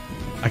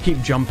 I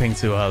keep jumping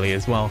too early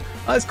as well.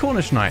 Oh, it's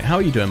Cornish Knight. How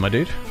are you doing, my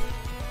dude?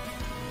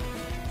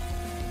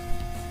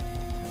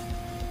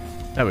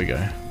 There we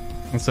go.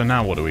 And so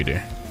now what do we do?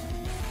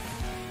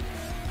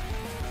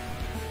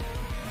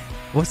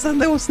 What's that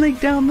little snake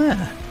down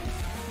there?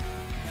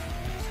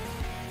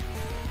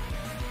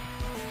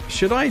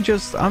 Should I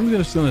just... I'm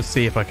just going to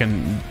see if I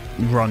can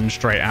run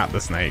straight at the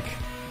snake.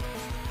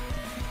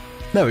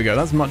 There we go.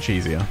 That's much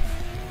easier.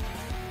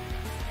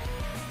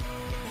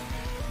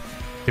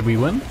 Did we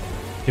win?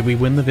 Did we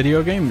win the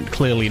video game?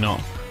 Clearly not.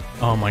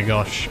 Oh my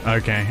gosh.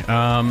 Okay.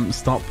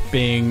 Stop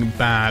being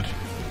bad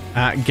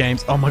at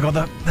games. Oh my god,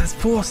 there's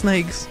 4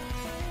 snakes.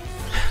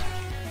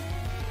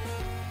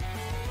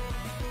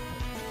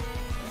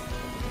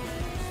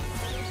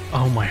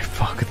 Oh my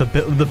fuck.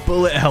 The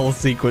bullet hell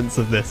sequence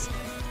of this.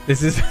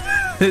 This is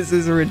this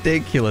is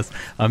ridiculous.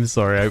 I'm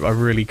sorry. I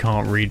really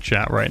can't read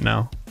chat right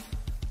now.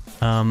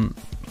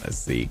 Let's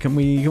see. Can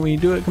we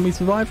do it? Can we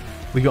survive?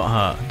 We got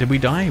hurt. Did we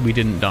die? We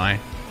didn't die.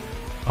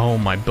 Oh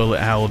my bullet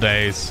hell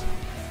days.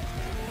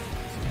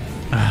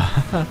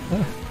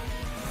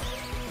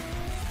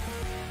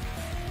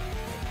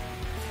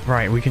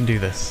 Right, we can do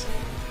this.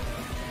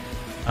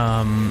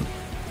 At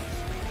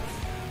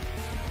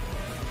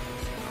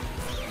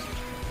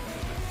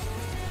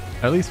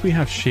least we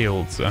have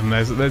shields, and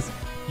there's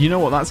you know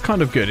what, that's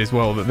kind of good as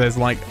well, that there's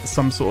like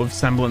some sort of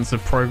semblance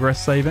of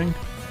progress saving.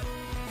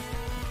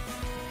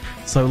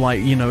 So,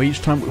 like, you know,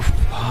 each time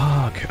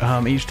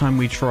each time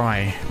we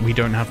try, we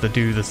don't have to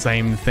do the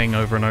same thing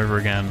over and over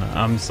again.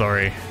 I'm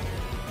sorry.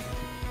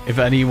 If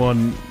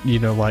anyone, you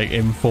know, like,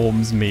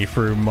 informs me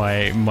through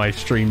my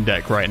stream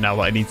deck right now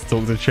that I need to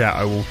talk to chat,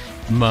 I will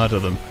murder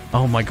them.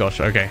 Oh my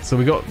gosh. Okay, so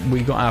we got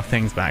our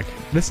things back.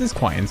 This is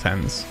quite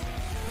intense.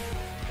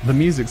 The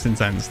music's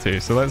intense too.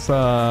 So let's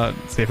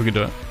see if we can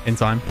do it in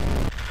time.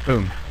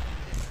 Boom.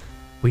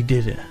 We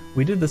did it.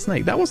 We did the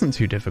snake. That wasn't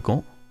too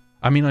difficult.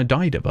 I mean, I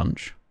died a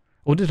bunch.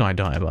 Or did I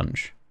die a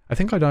bunch? I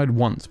think I died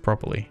once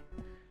properly.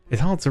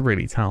 It's hard to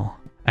really tell.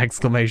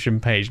 Exclamation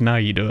page, now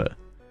you do it.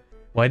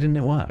 Why didn't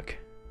it work?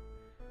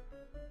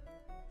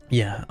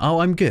 Yeah. Oh,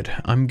 I'm good.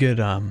 I'm good,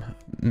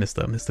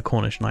 Mr.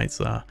 Cornish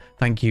Knights.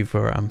 Thank you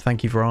for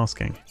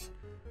asking.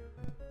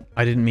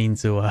 I didn't mean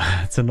to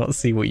to not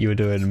see what you were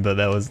doing, but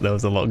there was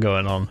a lot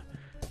going on.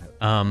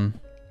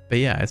 But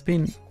yeah, it's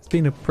been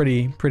a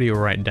pretty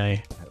alright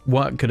day.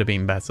 Work could have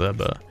been better,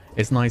 but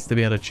it's nice to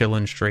be able to chill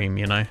and stream,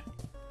 you know?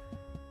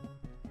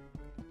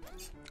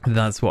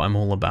 That's what I'm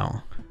all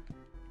about.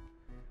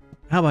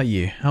 How about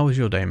you? How was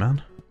your day,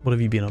 man? What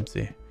have you been up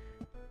to?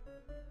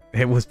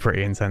 It was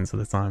pretty intense at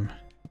the time.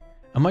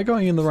 Am I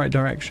going in the right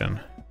direction?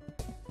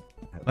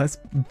 Let's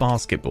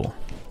basketball.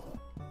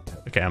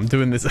 Okay, I'm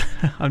doing this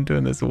I'm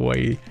doing this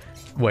way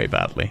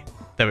badly.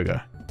 There we go.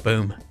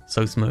 Boom.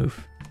 So smooth.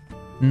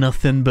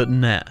 Nothing but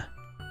net.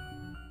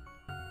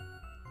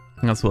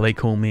 That's what they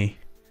call me.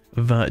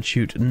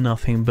 Virtute,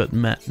 nothing but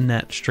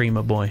net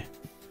streamer boy.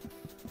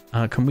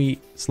 Can we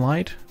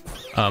slide?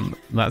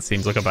 That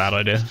seems like a bad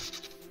idea.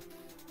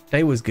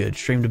 Day was good.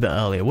 Streamed a bit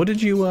earlier. What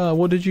did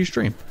you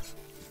stream?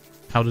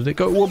 How did it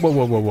go? Whoa, whoa,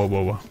 whoa, whoa, whoa,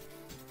 whoa, whoa.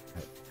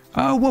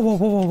 Oh, whoa, whoa,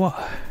 whoa, whoa,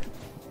 whoa.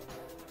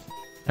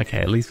 Okay,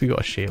 at least we got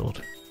a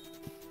shield.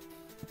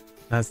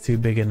 That's too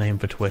big a name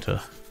for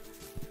Twitter.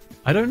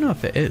 I don't know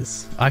if it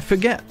is. I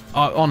forget.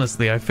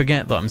 Honestly, I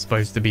forget that I'm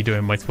supposed to be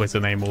doing my Twitter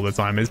name all the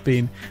time. Has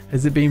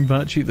it been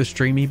Virtute the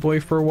Streamy Boy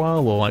for a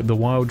while, or like the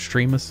Wild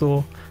Streamer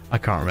Saw? I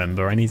can't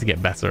remember. I need to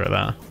get better at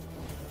that.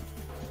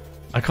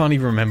 I can't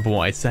even remember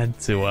what I said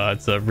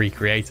to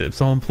recreate it.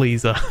 Someone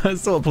please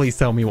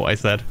tell me what I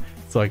said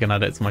so I can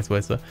add it to my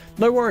Twitter.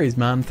 No worries,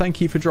 man.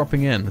 Thank you for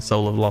dropping in,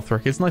 Soul of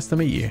Lothric. It's nice to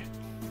meet you.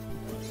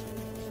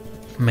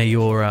 May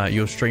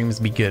your streams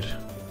be good,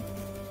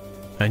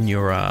 and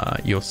your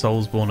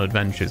Soulsborne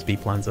adventures be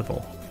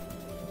plentiful.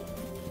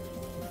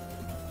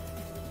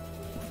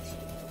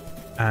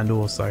 And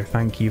also,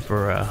 thank you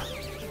for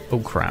oh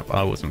crap,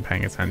 I wasn't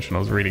paying attention. I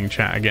was reading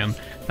chat again.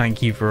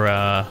 Thank you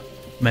for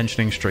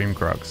mentioning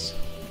Streamcrux.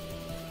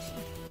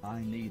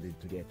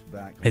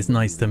 It's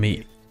nice to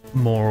meet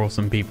more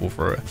awesome people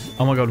for it.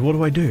 Oh my god, what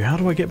do I do? How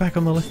do I get back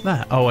on the list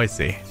there? Oh, I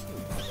see.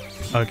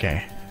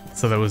 Okay,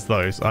 so there was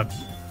those.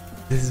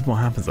 This is what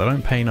happens. I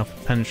don't pay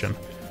enough attention.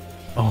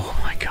 Oh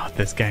my god,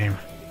 this game.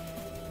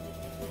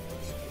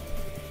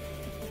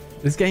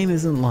 This game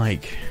isn't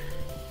like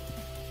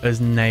as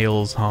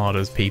nails hard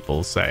as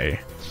people say,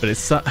 but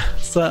it's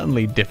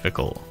certainly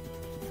difficult.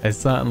 There's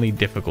certainly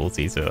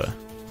difficulty to it.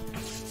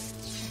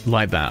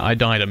 Like that, I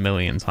died a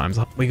million times.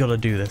 We gotta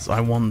do this.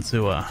 I want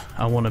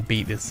to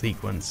beat this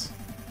sequence.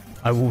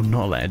 I will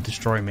not let it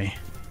destroy me.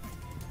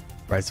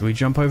 Right, so we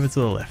jump over to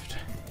the lift.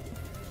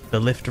 The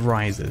lift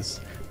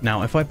rises.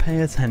 Now, if I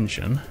pay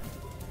attention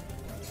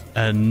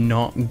and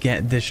not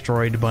get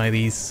destroyed by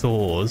these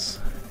saws,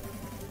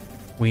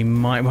 we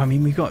might... Well, I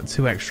mean, we got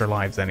 2 extra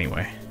lives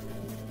anyway.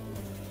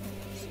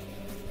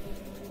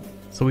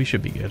 So we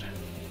should be good.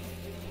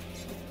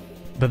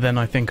 But then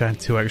I think I had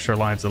 2 extra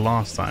lives the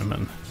last time,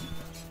 and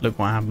look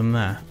what happened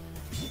there.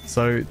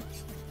 So,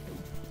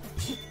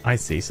 I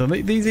see. So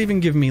these even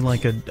give me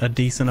like a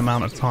decent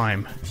amount of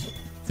time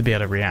to be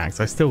able to react.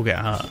 I still get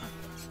hurt.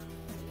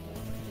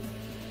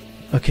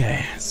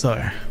 Okay,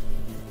 so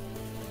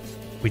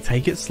we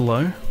take it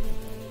slow.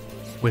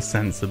 We're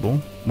sensible.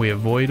 We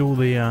avoid all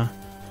the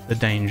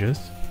dangers.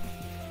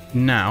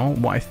 Now,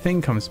 what I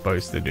think I'm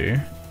supposed to do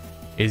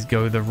is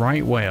go the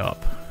right way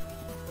up,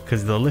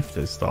 because the lift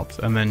has stopped,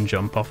 and then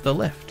jump off the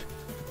lift.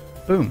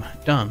 Boom,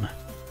 done.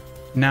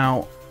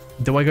 Now,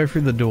 do I go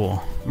through the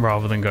door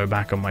rather than go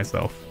back on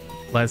myself?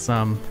 Let's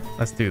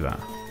do that.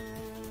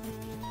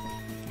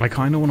 I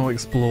kind of want to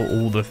explore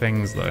all the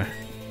things though.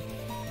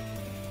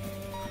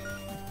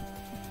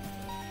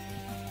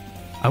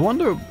 I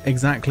wonder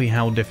exactly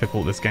how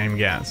difficult this game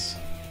gets,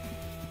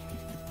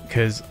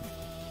 because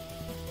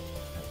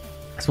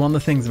it's one of the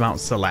things about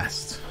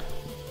Celeste.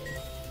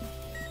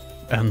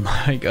 And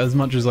like, as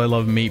much as I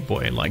love Meat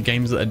Boy, like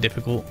games that are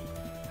difficult,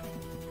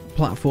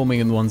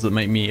 platforming and the ones that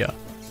make me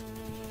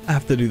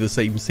have to do the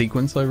same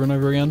sequence over and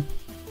over again,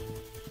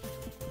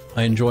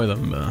 I enjoy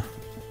them.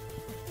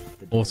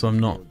 Also, I'm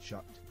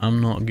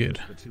not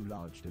good. Too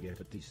large to get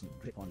a decent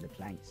grip on the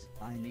planks.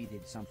 I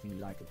needed something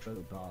like a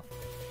crowbar.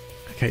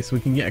 Okay, so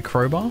we can get a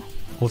crowbar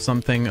or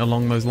something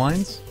along those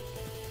lines.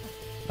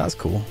 That's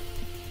cool.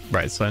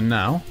 Right, so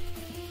now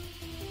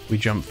we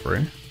jump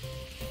through.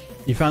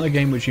 You found a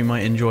game which you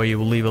might enjoy. You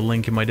will leave a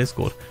link in my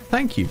Discord.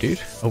 Thank you,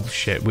 dude. Oh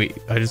shit,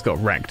 I just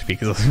got wrecked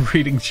because I was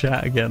reading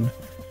chat again.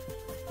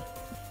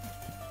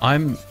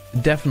 I'm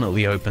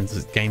definitely open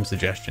to game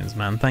suggestions,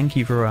 man. Thank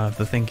you for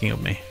thinking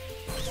of me.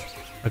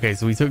 Okay,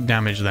 so we took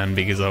damage then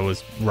because I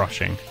was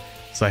rushing.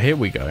 So here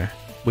we go.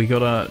 We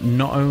gotta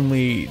not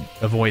only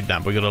avoid that,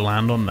 but we gotta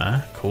land on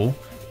there. Cool.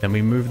 Then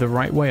we move the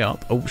right way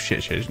up. Oh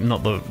shit,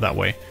 not that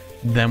way.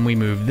 Then we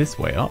move this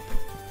way up,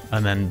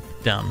 and then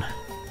done.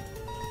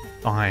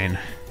 Fine.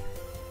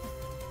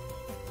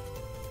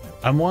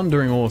 I'm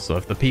wondering also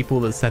if the people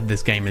that said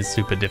this game is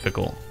super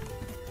difficult,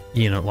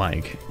 you know,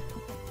 like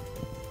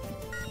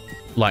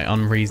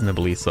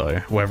unreasonably so,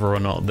 whether or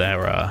not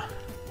they're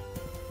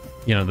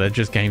you know, they're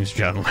just games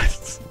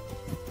journalists.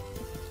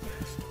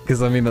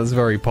 Because I mean, that's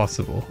very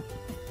possible.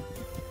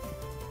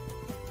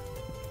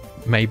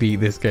 Maybe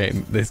this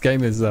game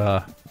is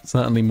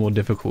certainly more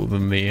difficult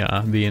than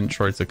the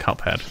intro to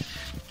Cuphead.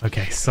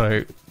 Okay,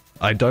 so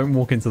I don't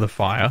walk into the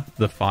fire.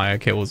 The fire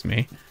kills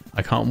me.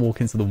 I can't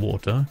walk into the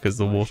water because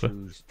the water...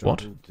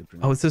 What?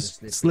 Oh, it's a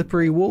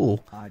slippery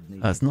wall.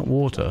 It's not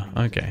water.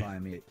 Okay.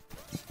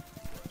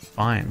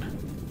 Fine.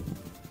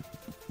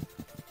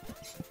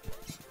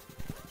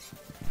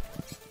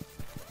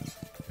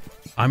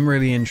 I'm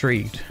really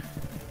intrigued.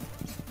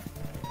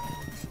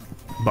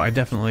 But I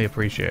definitely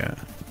appreciate it.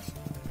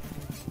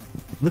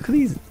 Look at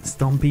these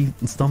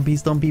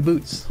stompy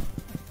boots.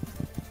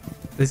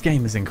 This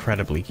game is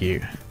incredibly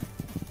cute.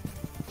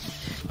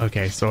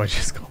 Okay, so I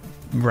just got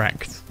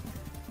wrecked.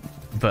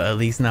 But at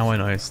least now I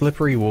know.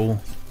 Slippery wall.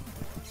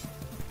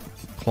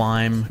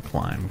 Climb,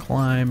 climb,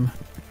 climb.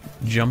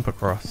 Jump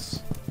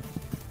across.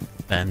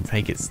 Then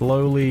take it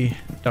slowly.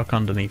 Duck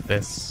underneath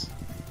this.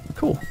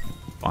 Cool.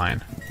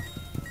 Fine.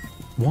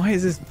 Why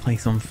is this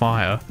place on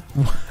fire?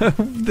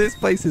 This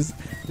place is...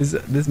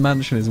 This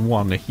mansion is,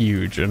 one,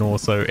 huge, and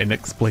also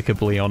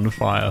inexplicably on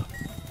fire.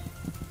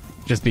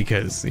 Just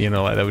because, you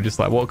know, like they were just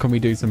like, what can we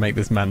do to make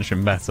this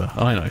mansion better?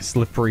 I know,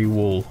 slippery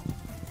wall.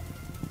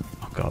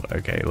 Oh god,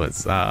 okay,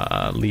 let's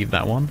leave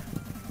that one.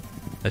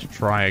 Let's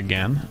try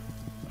again.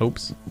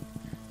 Oops.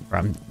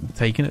 I'm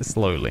taking it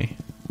slowly.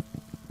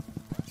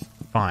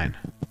 Fine.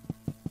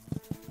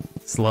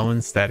 Slow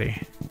and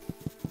steady.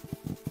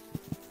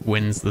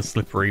 Wins the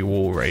slippery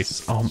wall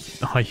race. Oh,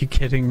 are you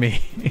kidding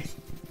me?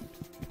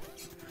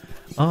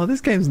 Oh,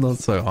 this game's not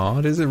so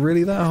hard. Is it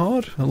really that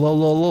hard? Lol,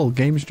 lol, lol.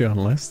 Games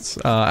journalists.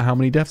 How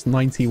many deaths?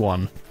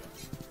 91.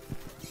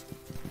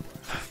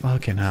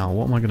 Fucking hell.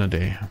 What am I gonna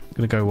do? I'm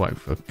gonna go work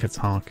for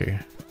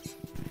Kotaku.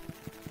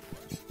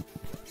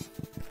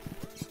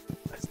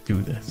 Let's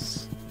do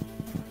this.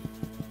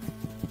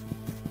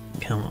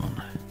 Come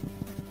on.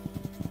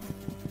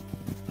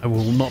 I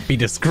will not be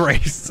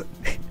disgraced.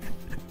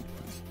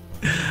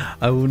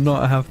 I will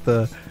not have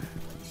to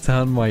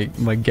turn my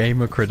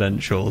gamer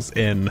credentials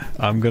in.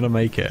 I'm gonna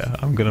make it.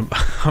 I'm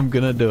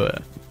gonna do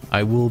it.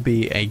 I will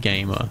be a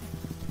gamer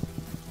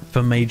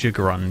for Major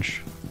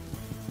Grunge.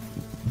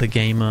 The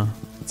gamer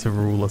to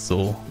rule us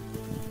all.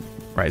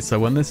 Right, so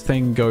when this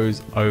thing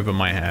goes over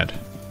my head,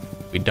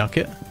 we duck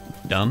it,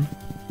 done,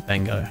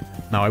 then go.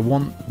 Now I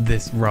want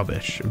this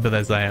rubbish, but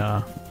there's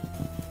a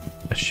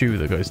shoe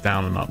that goes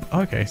down and up.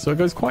 Okay, so it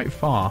goes quite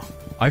far.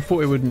 I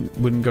thought it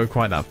wouldn't go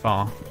quite that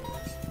far.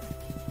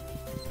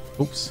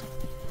 Oops.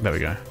 There we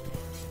go.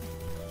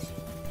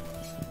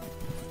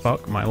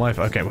 Fuck my life.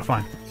 Okay, we're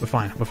fine. We're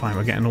fine. We're fine.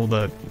 We're getting all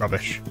the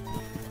rubbish.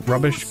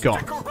 Rubbish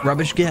got.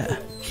 Rubbish get.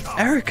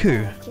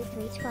 Eriku!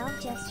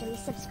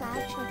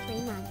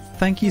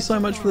 Thank you so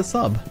much for the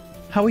sub.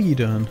 How are you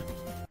doing?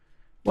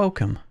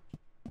 Welcome.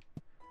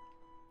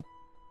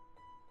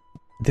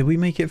 Did we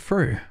make it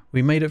through?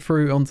 We made it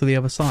through onto the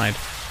other side.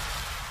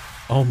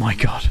 Oh my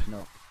god.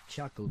 No,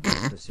 chuckled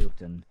Mr.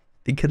 Silton.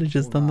 He could have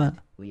just done that.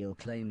 We'll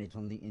claim it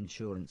on the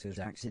insurance as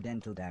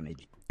accidental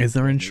damage. Is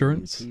there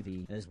insurance?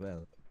 TV as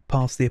well.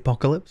 Past the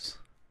apocalypse?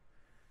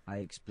 I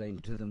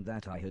explained to them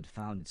that I had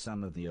found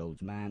some of the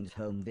old man's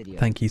home videos.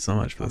 Thank you so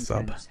much for the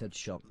sub. Had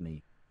shocked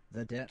me.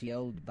 The dirty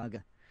old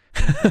bugger.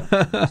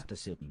 Mr.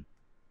 Silton.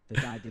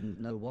 But I didn't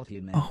know what he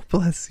meant. Oh,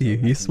 bless you.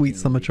 You sweet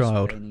summer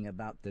child.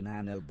 About the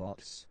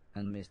nanobots,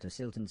 and Mr.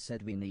 Silton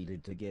said we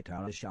needed to get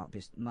our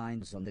sharpest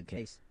minds on the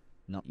case.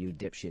 Not you,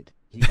 dipshit.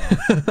 He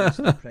asked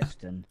Mr.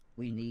 Preston.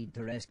 We need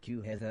to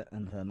rescue Heather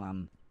and her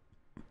mum.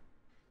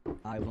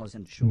 I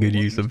wasn't sure Good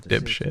what use of Mr.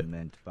 dipshit Silton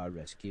meant by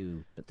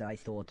rescue, but I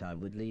thought I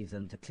would leave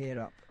them to clear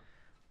up.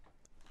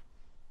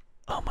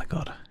 Oh my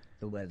god.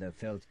 The weather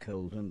felt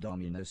cold and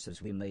ominous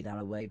as we made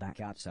our way back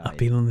outside. I've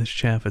been on this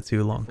chair for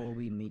too long. Before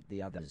we meet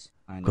the others,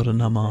 I got a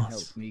numb need you to ass.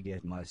 help me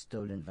get my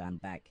stolen van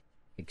back,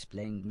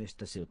 explained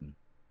Mr. Silton.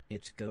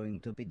 It's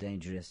going to be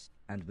dangerous,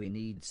 and we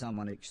need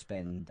someone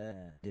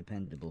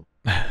dependable.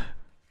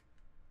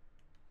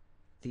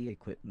 The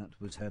equipment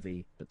was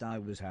heavy, but I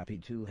was happy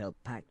to help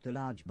pack the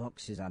large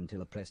boxes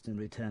until Preston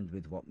returned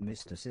with what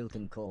Mr.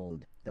 Silton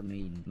called the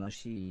mean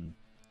machine.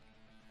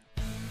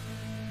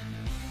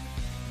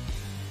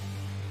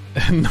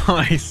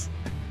 Nice.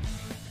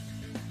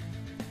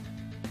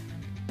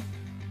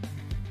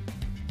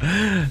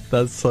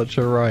 That's such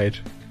a ride.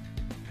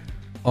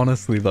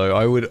 Honestly though,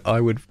 I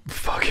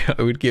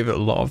would give it a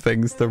lot of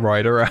things to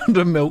ride around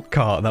a milk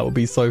cart. That would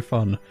be so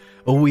fun.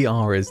 All we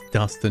are is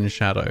Dust and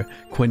Shadow,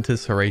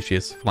 Quintus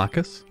Horatius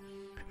Flaccus,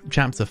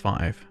 Chapter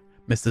 5,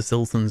 Mr.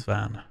 Silton's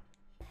van.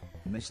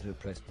 Mr.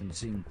 Preston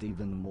seemed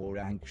even more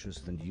anxious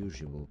than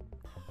usual.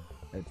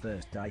 At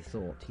first I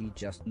thought he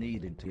just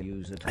needed to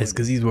use a toilet. It's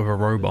because he's with a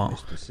robot.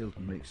 Mr.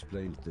 Silton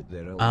explained that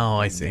their old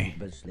I see.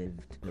 neighbors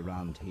lived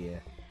around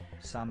here.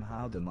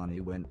 Somehow the money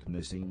went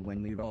missing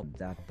when we robbed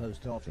that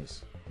post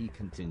office, he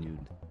continued.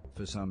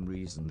 For some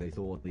reason they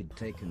thought we'd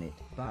taken it,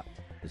 but,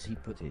 as he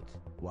put it,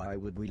 why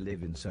would we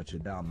live in such a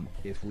dump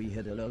if we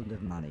had a load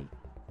of money?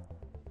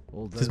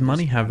 Although Does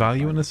money this have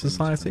value in a clarified things for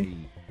society?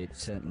 me, it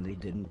certainly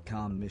didn't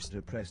calm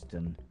Mr.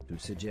 Preston, who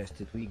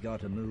suggested we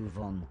gotta move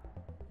on.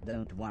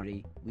 Don't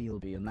worry, we'll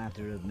be a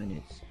matter of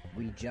minutes.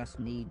 We just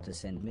need to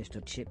send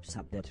Mr. Chips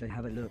up there to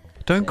have a look.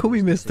 Don't call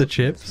me Mr. Silton as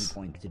Chips. he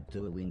pointed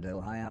to a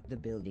window high up the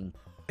building.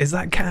 Is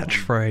that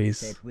catchphrase?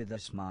 Said with a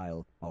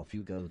smile, off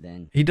you go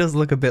then. He does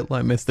look a bit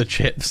like Mr.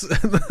 Chips.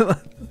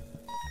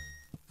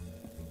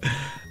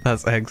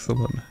 That's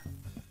excellent.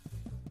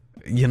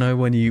 You know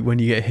when you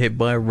get hit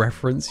by a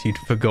reference you'd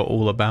forgot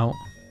all about?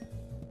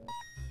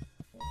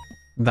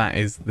 That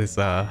is this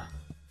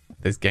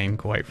game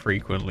quite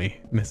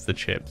frequently, Mr.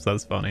 Chips.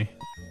 That's funny.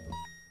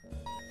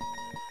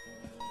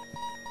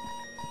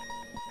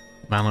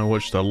 Man, I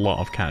watched a lot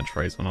of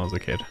Catchphrase when I was a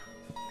kid.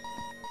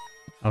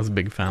 I was a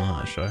big fan of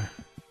that show.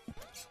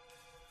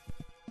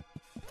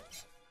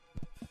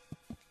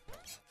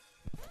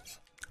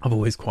 I've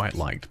always quite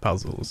liked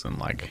puzzles and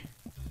like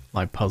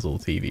puzzle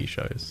TV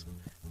shows.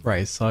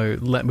 Right, so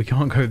we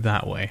can't go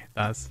that way.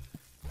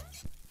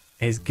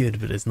 It's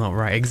good, but it's not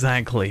right.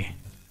 Exactly.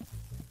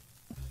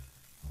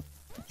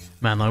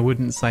 Man, I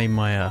wouldn't say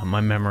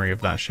my memory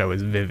of that show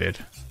is vivid.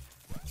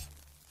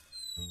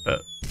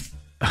 But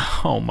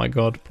oh my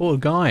god, poor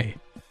guy.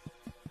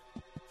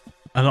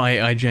 And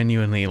I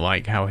genuinely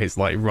like how his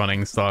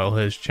running style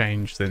has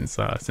changed since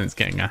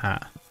getting a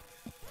hat.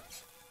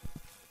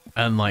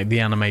 And like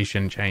the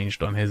animation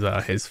changed on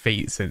his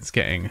feet since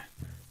getting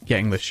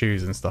the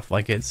shoes and stuff.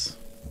 Like this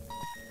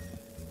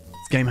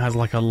game has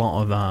like a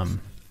lot of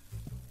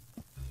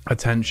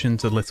attention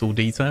to little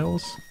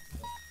details.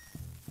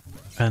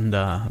 And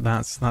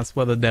that's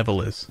where the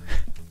devil is.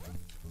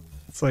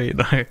 So you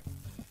know,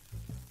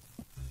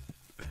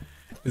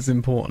 it's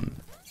important.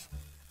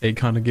 It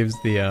kind of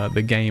gives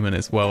the game and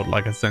its world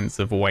like a sense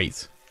of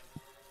weight.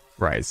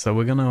 Right, so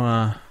we're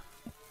gonna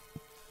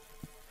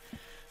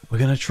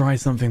try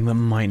something that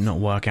might not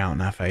work out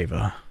in our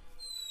favor.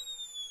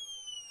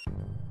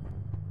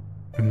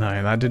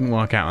 No, that didn't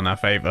work out in our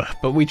favor,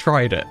 but we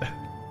tried it.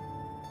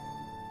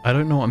 I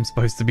don't know what I'm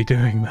supposed to be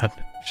doing then.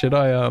 Should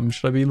I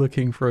be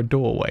looking for a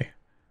doorway?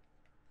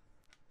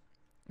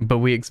 But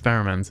we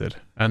experimented,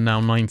 and now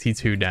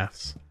 92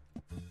 deaths.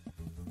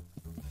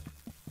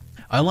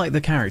 I like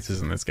the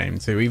characters in this game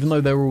too, even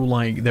though they're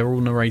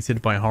all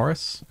narrated by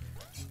Horace,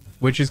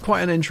 which is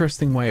quite an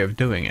interesting way of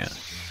doing it.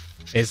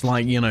 It's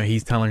like, you know,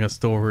 he's telling a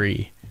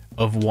story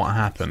of what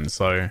happened,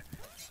 so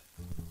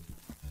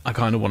I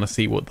kind of want to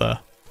see what the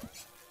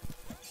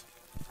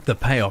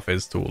payoff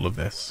is to all of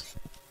this.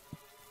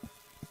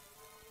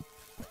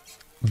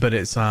 But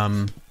it's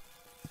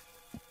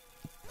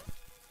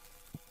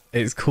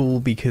it's cool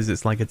because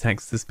it's like a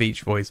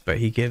text-to-speech voice, but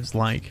he gives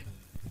like,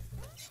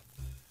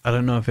 I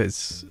don't know if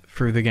it's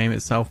through the game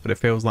itself, but it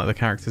feels like the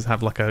characters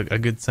have like a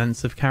good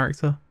sense of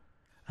character.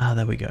 Ah,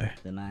 there we go.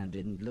 The man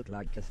didn't look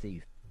like a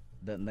thief,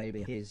 but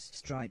maybe his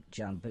striped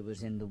jumper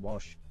was in the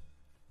wash.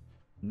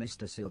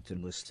 Mr.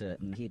 Silton was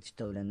certain he'd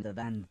stolen the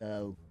van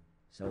though,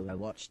 so I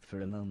watched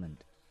for a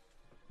moment.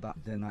 But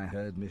then I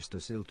heard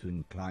Mr.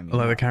 Silton climbing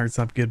Although the up. characters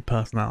have good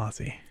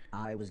personality.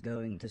 I was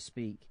going to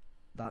speak,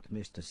 but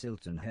Mr.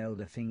 Silton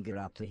held a finger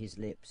up to his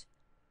lips.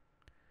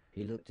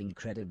 He looked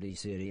incredibly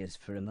serious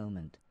for a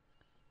moment.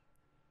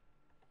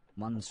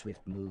 One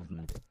swift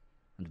movement,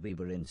 and we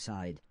were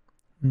inside.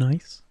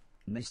 Nice.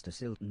 Mr.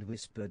 Silton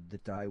whispered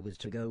that I was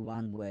to go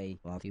one way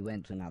while he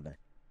went another.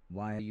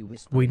 Why are you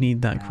whispering? We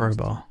need that I asked.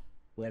 crowbar.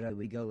 Where are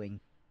we going?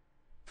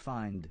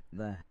 Find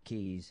the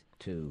keys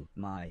to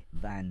my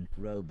van,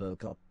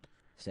 Robocop,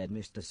 said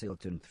Mr.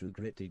 Silton through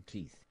gritted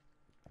teeth.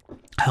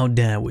 How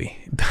dare we?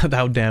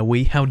 How dare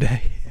we? How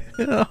dare...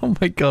 Oh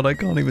my god, I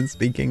can't even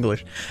speak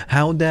English.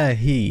 How dare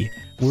he?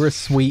 We're a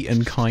sweet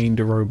and kind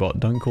robot.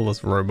 Don't call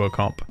us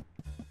Robocop.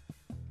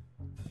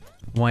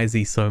 Why is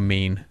he so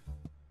mean?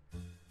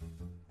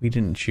 We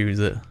didn't choose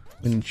it.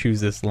 We didn't choose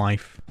this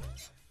life.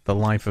 The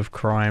life of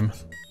crime.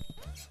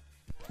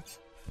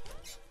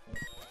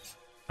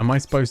 Am I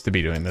supposed to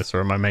be doing this, or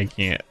am I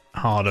making it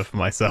harder for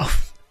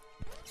myself?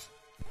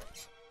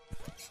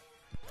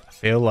 I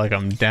feel like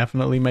I'm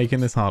definitely making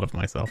this harder for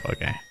myself.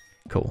 Okay,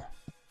 cool.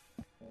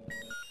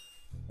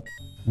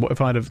 What if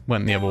I'd have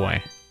went the other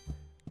way?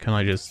 Can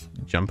I just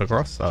jump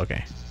across? Oh,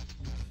 okay.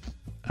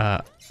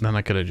 Then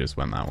I could have just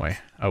went that way.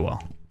 Oh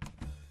well.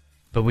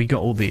 But we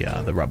got all the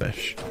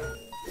rubbish.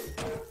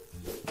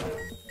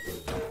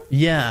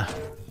 Yeah.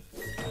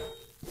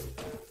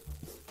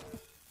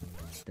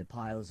 The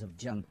piles of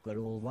junk were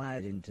all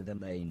wired into the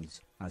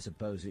mains. I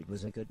suppose it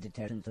was a good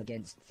deterrent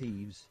against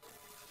thieves.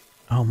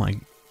 Oh my...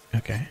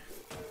 Okay.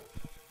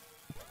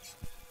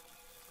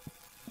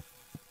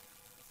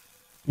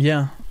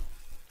 Yeah.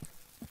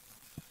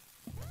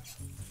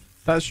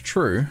 That's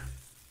true.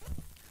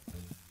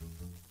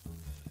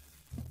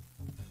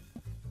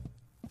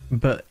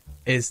 But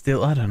it's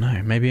still... I don't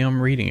know. Maybe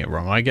I'm reading it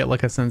wrong. I get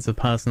like a sense of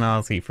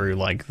personality through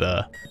like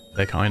the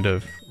kind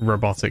of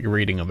robotic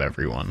reading of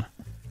everyone.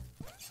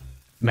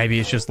 Maybe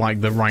it's just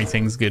like the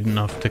writing's good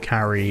enough to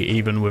carry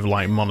even with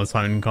like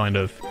monotone kind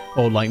of,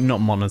 or like not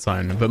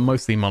monotone, but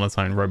mostly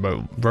monotone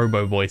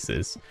robo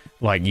voices.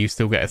 Like you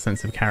still get a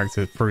sense of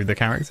character through the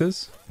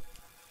characters.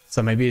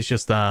 So maybe it's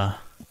just the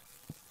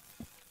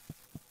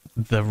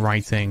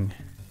writing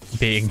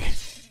being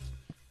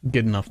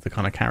good enough to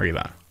kind of carry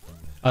that.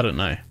 I don't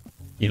know.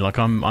 You know, like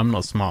I'm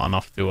not smart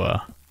enough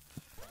to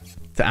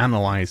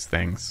analyze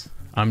things.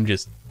 I'm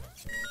just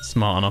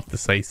smart enough to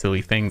say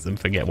silly things and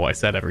forget what I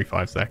said every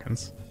 5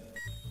 seconds.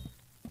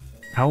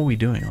 How are we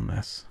doing on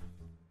this?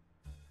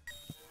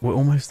 We're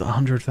almost at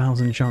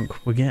 100,000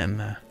 junk. We're getting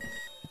there.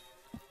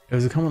 It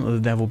was a comment of the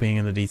devil being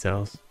in the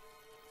details.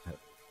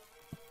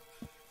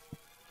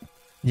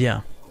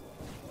 Yeah.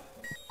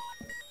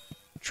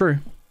 True.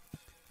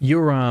 You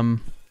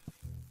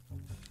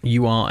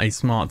are a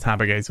smart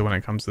tabigator when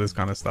it comes to this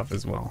kind of stuff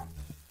as well.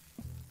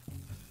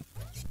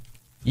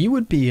 You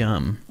would be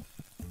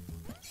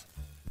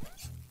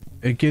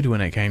good when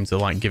it came to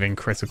like giving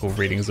critical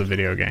readings of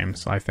video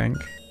games, I think.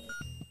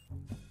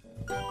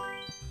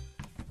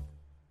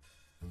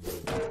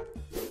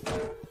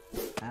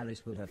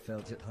 Alice would have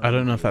felt at home. I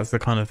don't know if that's the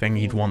kind of thing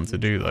he'd want to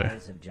do though.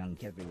 Piles of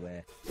junk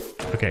everywhere.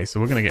 Okay, so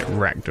we're gonna get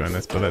wrecked doing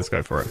this, but let's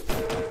go for it.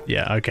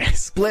 Yeah, okay.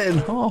 Split in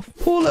half.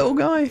 Poor little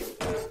guy.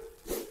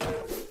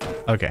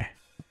 Okay.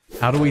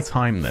 How do we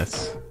time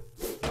this?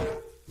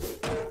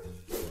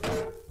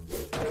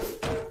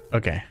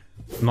 Okay.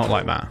 Not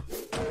like that.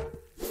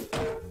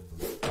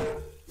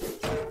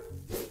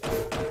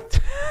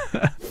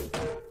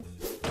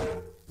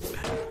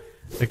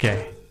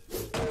 Okay.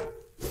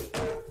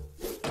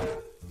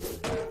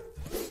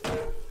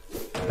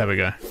 There we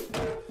go.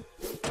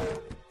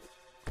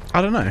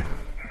 I don't know.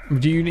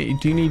 Do you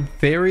need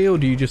theory or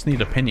do you just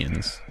need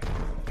opinions?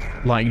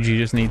 Like, do you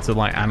just need to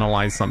like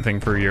analyze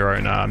something through your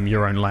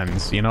own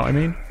lens? You know what I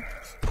mean?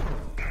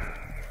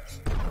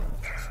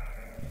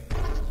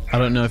 I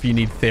don't know if you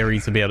need theory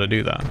to be able to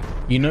do that.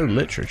 You know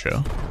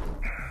literature.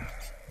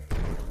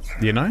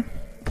 You know?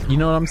 You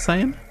know what I'm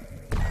saying?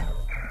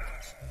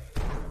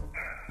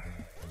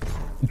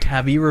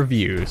 Tabby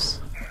reviews.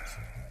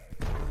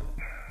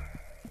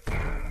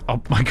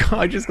 Oh my god,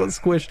 I just got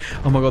squished.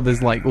 Oh my god,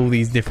 there's like all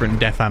these different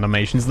death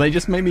animations. They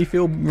just made me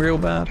feel real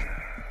bad.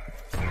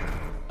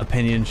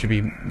 Opinion should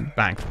be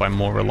backed by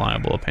more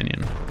reliable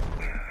opinion.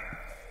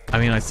 I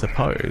mean, I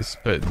suppose,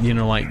 but you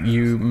know, like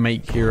you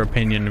make your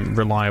opinion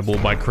reliable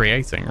by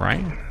creating,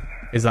 right?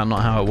 Is that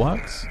not how it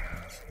works?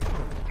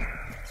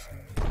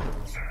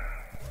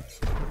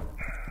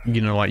 You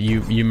know, like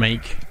you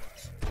make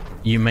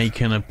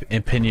an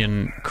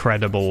opinion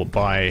credible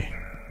by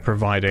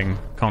providing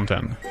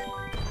content.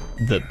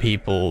 that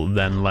people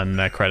then lend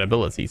their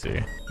credibility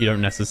to. You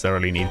don't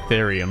necessarily need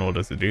theory in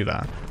order to do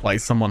that. Like,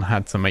 someone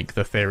had to make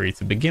the theory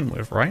to begin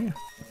with, right?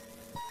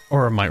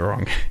 Or am I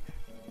wrong?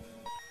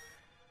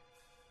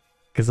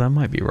 Because I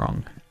might be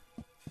wrong.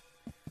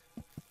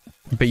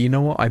 But you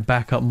know what? I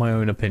back up my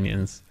own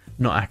opinions.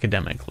 Not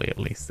academically, at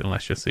least,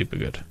 unless you're super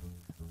good.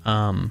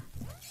 I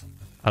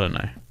don't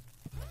know.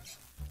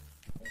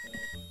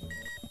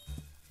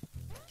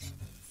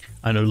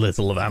 I know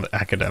little about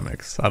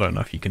academics. I don't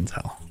know if you can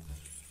tell.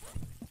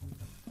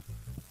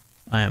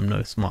 I am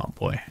no smart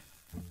boy.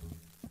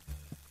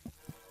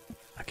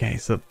 Okay,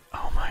 so...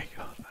 Oh my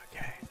god,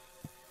 okay.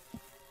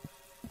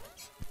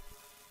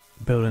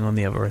 Building on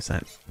the other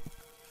ascent.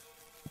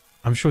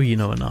 I'm sure you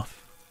know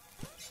enough.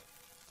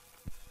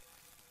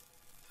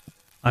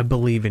 I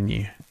believe in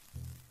you.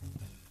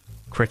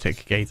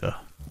 Critic Gator.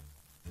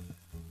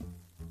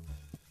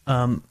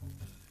 I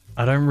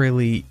don't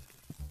really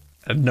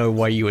know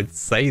why you would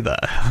say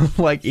that.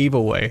 Like, either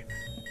way.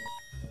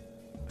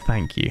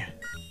 Thank you.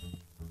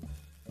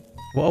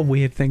 What a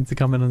weird thing to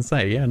come in and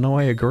say. Yeah, no,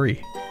 I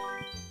agree.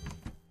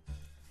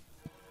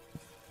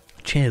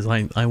 Cheers,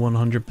 I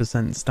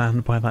 100%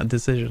 stand by that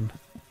decision.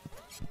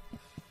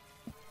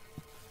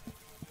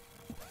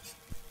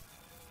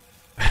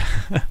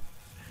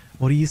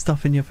 What are you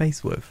stuffing your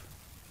face with?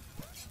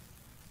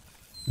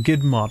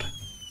 Good mod.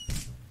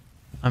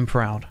 I'm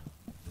proud.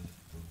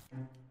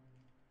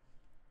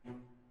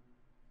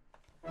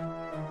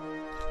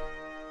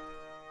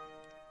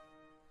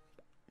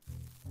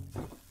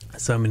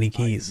 So many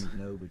keys. I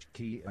didn't know which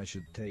key I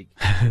should take.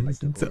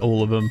 To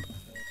all of them.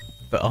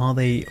 But are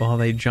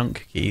they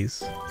junk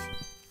keys?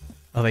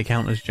 Are they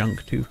count as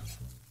junk too?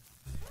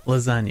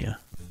 Lasagna.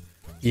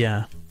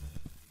 Yeah.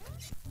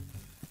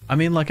 I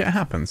mean, like, it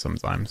happens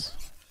sometimes.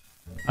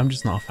 I'm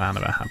just not a fan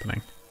of it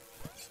happening.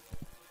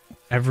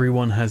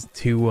 Everyone has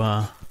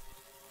to,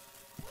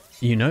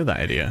 You know that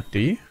idiot, do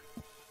you?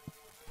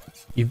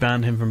 You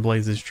banned him from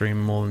Blazer's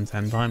stream more than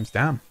 10 times.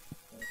 Damn.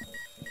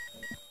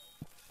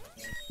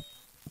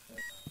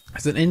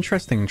 It's an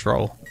interesting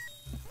troll.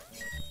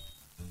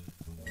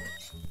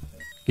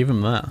 Give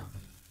him that.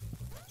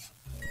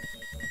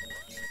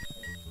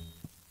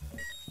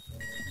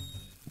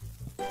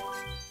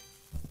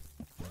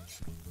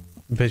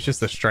 But it's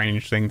just a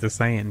strange thing to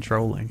say in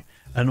trolling.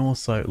 And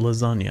also,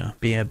 lasagna.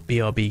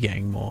 BRB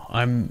getting more.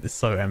 I'm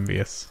so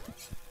envious.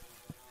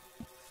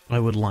 I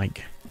would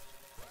like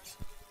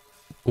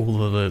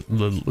all of the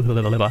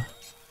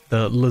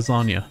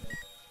lasagna.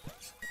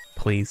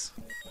 Please.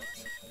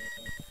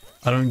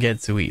 I don't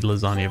get to eat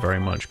lasagna very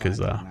much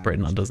because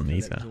Britain doesn't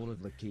eat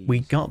it. We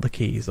got the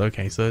keys.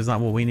 Okay, so is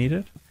that what we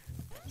needed?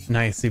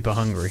 Now you're super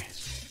hungry.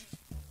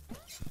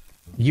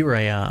 You're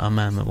a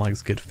man that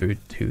likes good food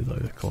too,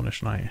 though,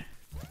 Cornish Knight.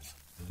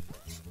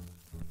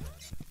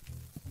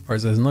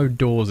 Whereas there's no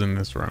doors in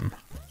this room.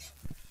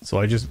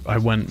 So I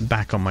went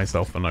back on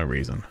myself for no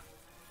reason.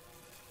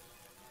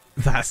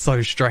 That's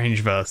so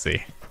strange,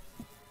 Versi.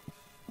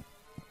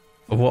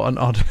 What an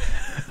odd,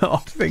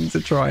 odd thing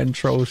to try and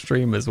troll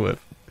streamers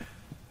with.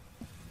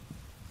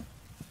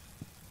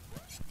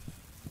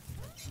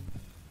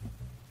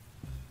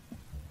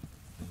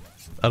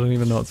 I don't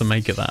even know what to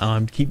make of that.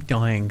 I keep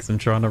dying because I'm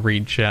trying to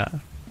read chat.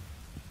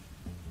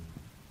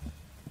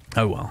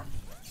 Oh well.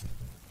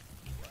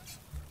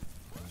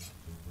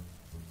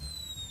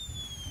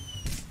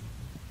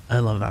 I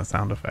love that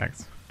sound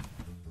effect.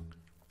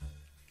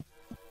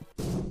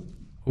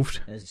 Oof.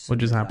 What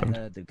just happened? I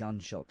heard the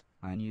gunshot.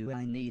 I knew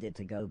I needed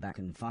to go back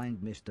and find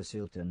Mr.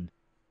 Silton.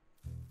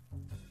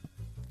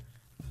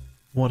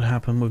 What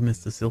happened with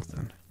Mr.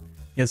 Silton?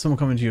 Yeah, someone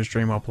come into your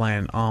stream while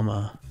playing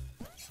Armor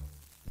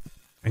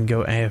and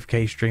go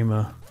AFK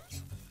streamer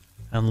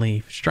and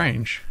leave.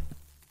 Strange.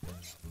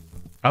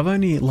 I've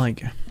only,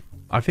 like,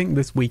 I think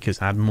this week has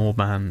had more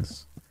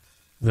bans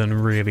than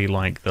really,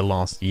 like, the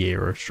last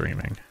year of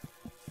streaming.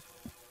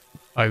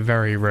 I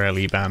very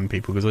rarely ban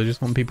people because I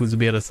just want people to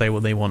be able to say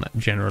what they want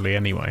generally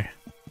anyway.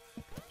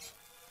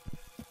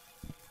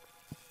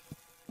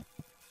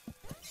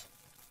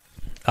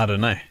 I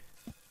don't know.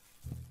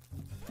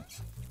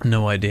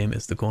 No idea,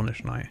 Mr.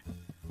 Cornish Knight.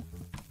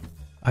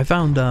 I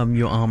found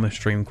your armor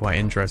stream quite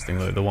interesting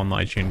though, the one that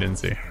I tuned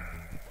into.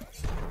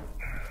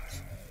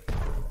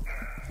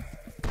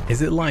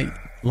 Is it like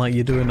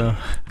you're doing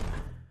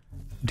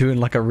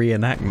like a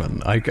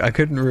reenactment? I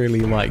couldn't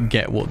really like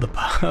get what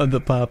the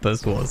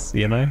purpose was,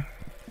 you know?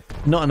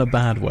 Not in a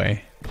bad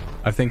way.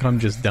 I think I'm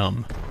just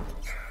dumb.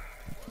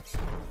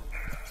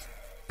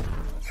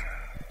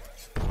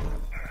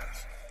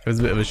 It was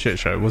a bit of a shit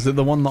show. Was it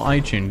the one that I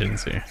tuned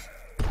into?